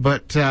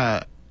 But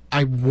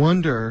I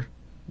wonder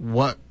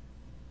what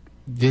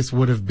this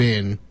would have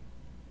been,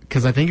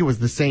 because I think it was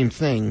the same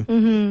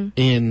thing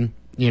in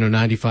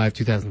 95,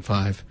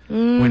 2005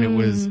 when it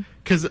was,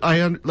 because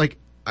I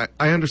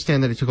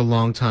understand that it took a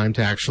long time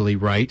to actually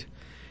write,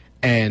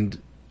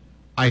 and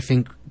I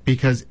think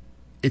because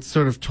it's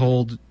sort of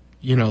told,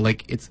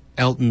 like it's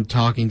Elton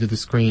talking to the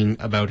screen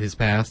about his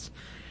past.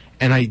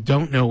 And I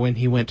don't know when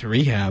he went to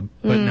rehab,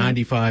 but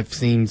 95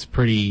 seems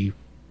pretty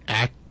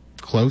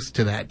close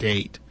to that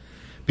date,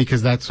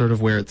 because that's sort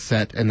of where it's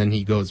set, and then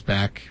he goes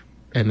back,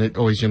 and it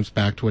always jumps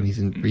back to when he's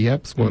in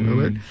rehab, spoiler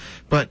alert.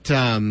 But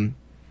I've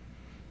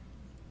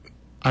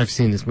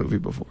seen this movie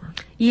before.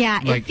 Yeah,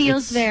 like, it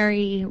feels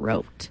very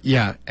roped.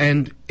 Yeah,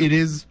 and it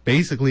is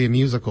basically a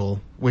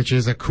musical, which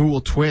is a cool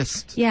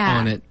twist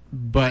on it,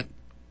 but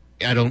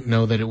I don't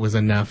know that it was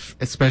enough,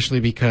 especially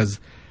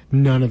because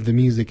none of the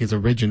music is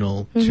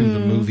original to the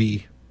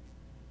movie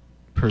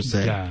per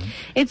se. Yeah.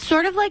 It's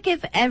sort of like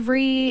if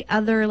every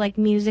other like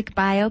music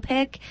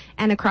biopic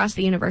and Across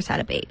the Universe had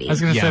a baby. I was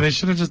going to say they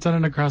should have just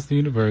done it Across the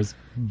Universe.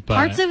 But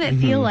parts of it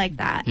feel like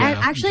that. Yeah, and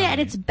actually, at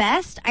its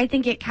best, I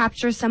think it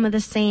captures some of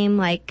the same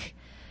like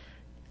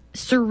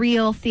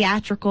surreal,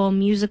 theatrical,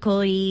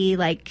 musical-y,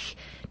 like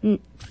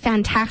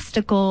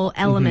fantastical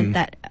element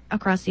that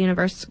Across the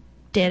Universe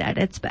did at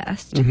its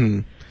best.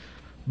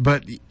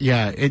 But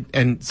yeah,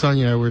 and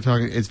Sonia and I were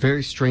talking. It's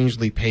very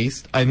strangely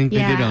paced. I think they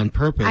did it on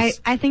purpose.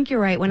 I think you're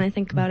right when I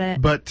think about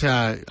it. But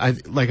I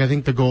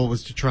think the goal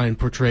was to try and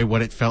portray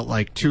what it felt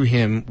like to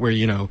him. Where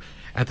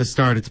at the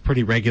start it's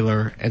pretty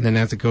regular, and then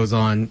as it goes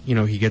on,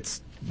 he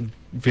gets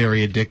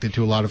very addicted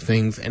to a lot of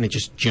things, and it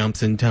just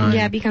jumps in time.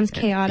 Yeah, it becomes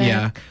chaotic.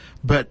 Yeah,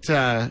 but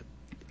I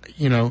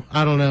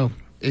don't know.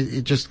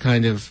 It just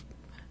kind of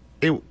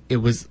it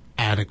was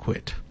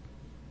adequate.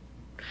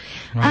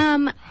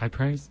 High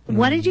praise.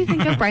 What did you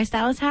think of Bryce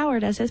Dallas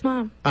Howard as his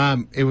mom?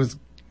 It was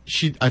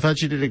I thought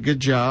she did a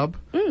good job.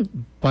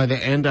 By the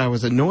end, I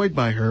was annoyed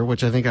by her,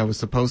 which I think I was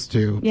supposed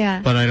to.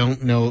 Yeah. But I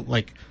don't know.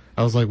 Like,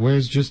 I was like,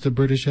 "Where's just a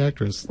British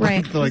actress?"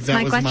 Right. Like That's that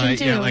my was question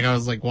too. Yeah. Like I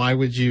was like, "Why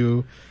would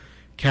you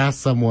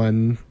cast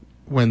someone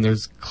when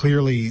there's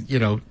clearly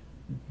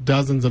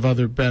dozens of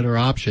other better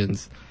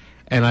options?"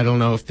 And I don't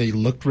know if they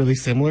looked really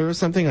similar or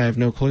something. I have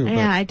no clue.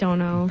 Yeah, I don't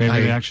know.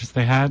 Maybe the actress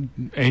they had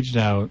aged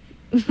out.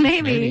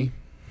 Maybe.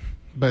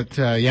 But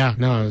I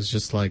was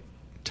just like,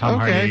 Tom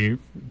Hardy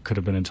could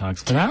have been in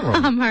talks for that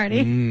role. Mom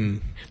Hardy.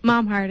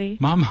 Mom Hardy.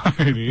 Mom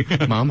Hardy.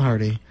 Mom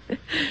Hardy.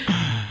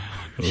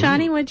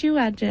 Shawnee, what'd you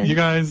watch? You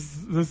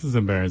guys, this is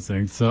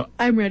embarrassing. So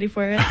I'm ready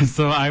for it.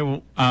 So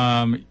I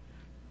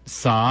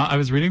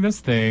was reading this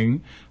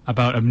thing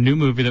about a new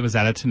movie that was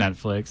added to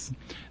Netflix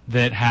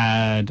that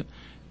had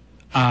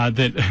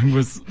that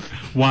was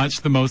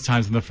watched the most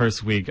times in the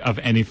first week of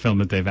any film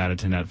that they've added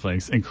to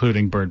Netflix,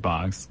 including Bird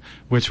Box,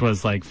 which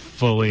was like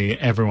fully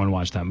everyone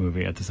watched that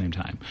movie at the same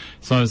time.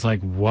 So I was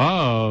like,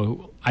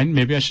 whoa,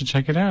 maybe I should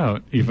check it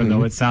out, even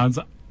though it sounds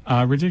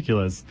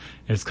ridiculous.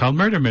 It's called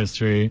Murder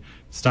Mystery,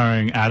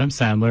 starring Adam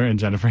Sandler and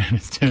Jennifer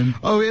Aniston.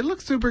 Oh, it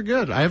looks super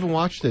good. I haven't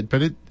watched it,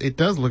 but it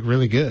does look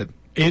really good.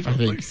 I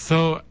think.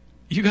 So,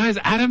 you guys,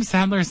 Adam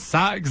Sandler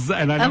sucks,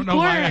 and I don't Of know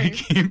why I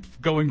course.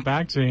 keep going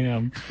back to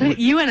him.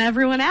 You and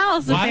everyone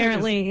else, Why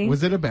apparently.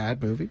 Was it a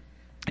bad movie?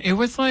 It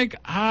was like,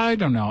 I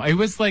don't know. It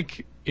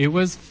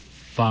was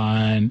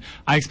fun.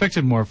 I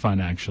expected more fun,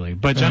 actually.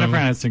 But Jennifer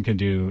Aniston can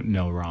do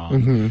no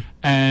wrong.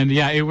 And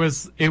yeah, it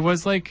was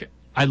like,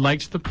 I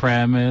liked the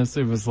premise.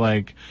 It was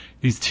like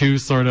these two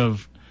sort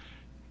of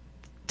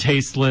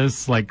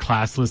tasteless, like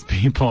classless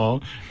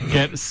people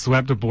get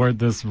swept aboard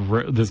this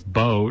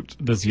boat,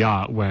 this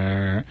yacht,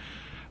 where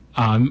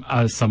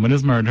someone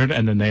is murdered,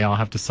 and then they all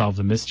have to solve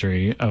the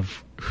mystery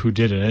of who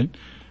did it.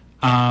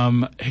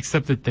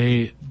 Except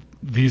that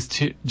these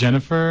two,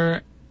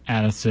 Jennifer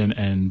Aniston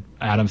and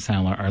Adam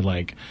Sandler, are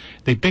like,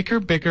 they bicker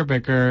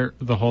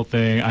the whole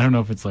thing. I don't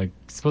know if it's like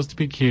supposed to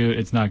be cute.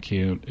 It's not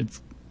cute.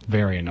 It's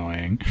very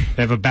annoying.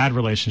 They have a bad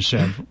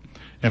relationship.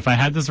 If I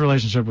had this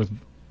relationship with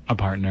a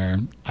partner,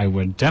 I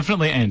would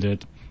definitely end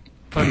it.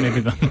 But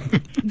maybe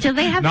Do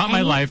they have not my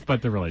any- life,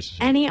 but the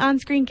relationship. Any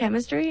on-screen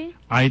chemistry?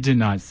 I did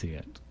not see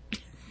it.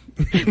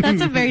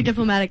 That's a very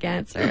diplomatic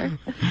answer.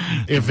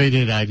 If they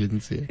did, I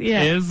didn't see it.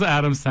 Yeah. Is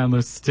Adam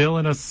Sandler still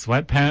in a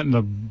sweatpant and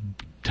a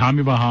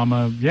Tommy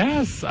Bahama?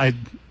 Yes,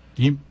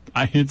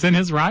 it's in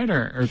his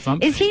rider or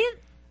something. Is he?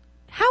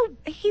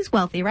 He's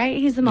wealthy, right?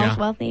 He's the most Yeah.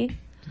 wealthy.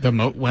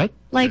 What?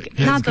 Like,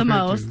 Yes, not the compared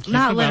to- most, He's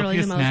not the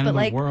literally the wealthiest most, man but in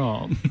like, the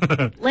world.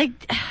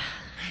 like,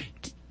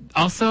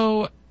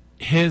 Also,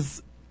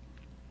 his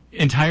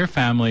entire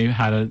family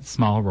had a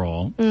small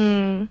role.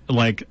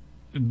 Like,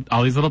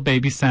 all these little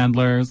baby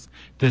Sandlers,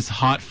 this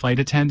hot flight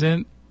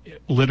attendant,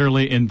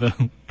 literally in the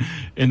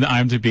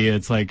IMDb,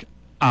 it's like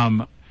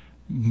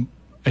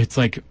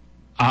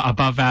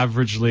above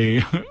average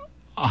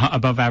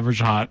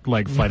hot,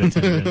 like, flight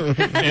attendant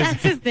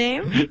that's his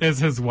name? is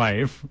his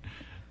wife.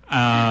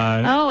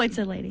 Oh, it's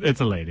a lady.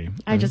 It's a lady.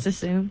 I just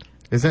assumed.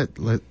 Is that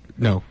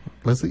no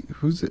Leslie?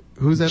 Who's it?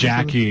 Who's that?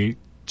 Jackie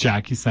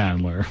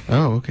Sandler.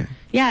 Oh, okay.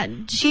 Yeah,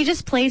 she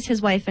just plays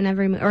his wife in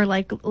every, or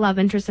like love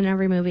interest in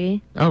every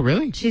movie. Oh,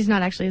 really? She's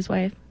not actually his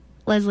wife.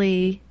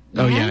 Leslie.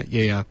 Oh,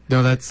 yeah.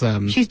 No, that's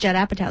She's Judd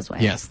Apatow's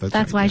wife. Yes, that's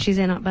right, why yeah. she's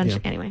in a bunch. Yeah.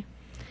 Anyway,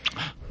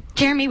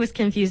 Jeremy was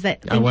confused that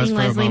I was thinking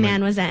for a Leslie moment.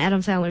 Mann was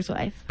Adam Sandler's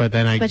wife. But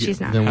then But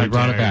she's not. Then we How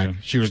brought it dare back. you.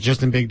 She was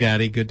just in Big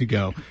Daddy, good to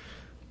go.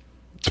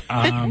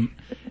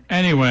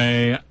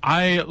 Anyway,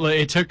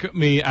 it took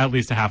me at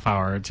least a half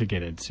hour to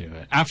get into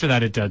it. After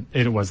that,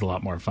 it was a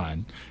lot more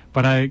fun.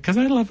 But because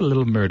I love a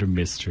little murder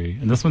mystery,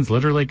 and this one's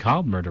literally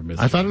called Murder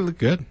Mystery. I thought it looked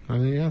good.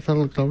 I thought it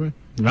looked all right.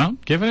 Well,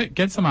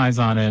 get some eyes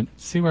on it,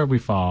 see where we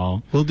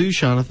fall. We'll do,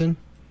 Jonathan.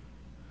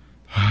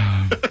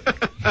 I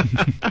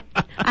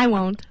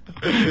won't.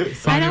 I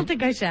Sonia, don't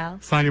think I shall.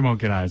 Sonia won't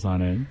get eyes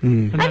on it.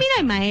 Mm. I mean,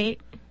 I might.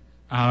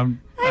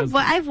 As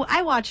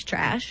I watch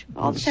trash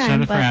all the time,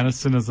 Jennifer but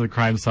Aniston is a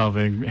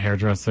crime-solving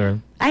hairdresser.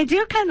 I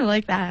do kind of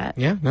like that.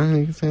 Yeah, no, I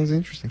think it sounds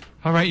interesting.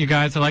 All right, you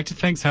guys, I'd like to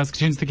thank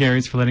Saskatoon's The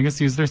Garys for letting us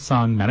use their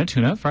song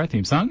Manituna for our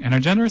theme song, and our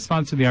generous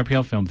sponsor, the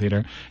RPL Film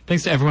Theater.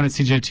 Thanks to everyone at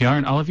CJTR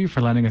and all of you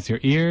for lending us your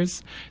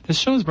ears. This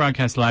show is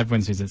broadcast live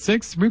Wednesdays at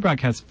 6,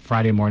 rebroadcast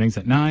Friday mornings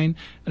at 9,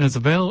 and is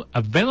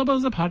available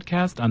as a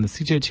podcast on the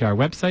CJTR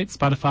website,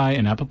 Spotify,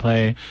 and Apple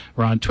Play.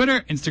 We're on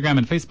Twitter, Instagram,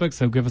 and Facebook,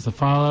 so give us a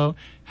follow.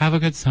 Have a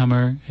good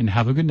summer, and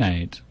have a good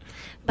night.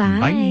 Bye.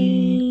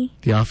 Bye.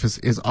 The Office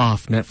is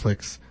off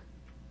Netflix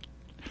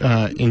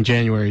in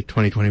January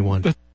 2021.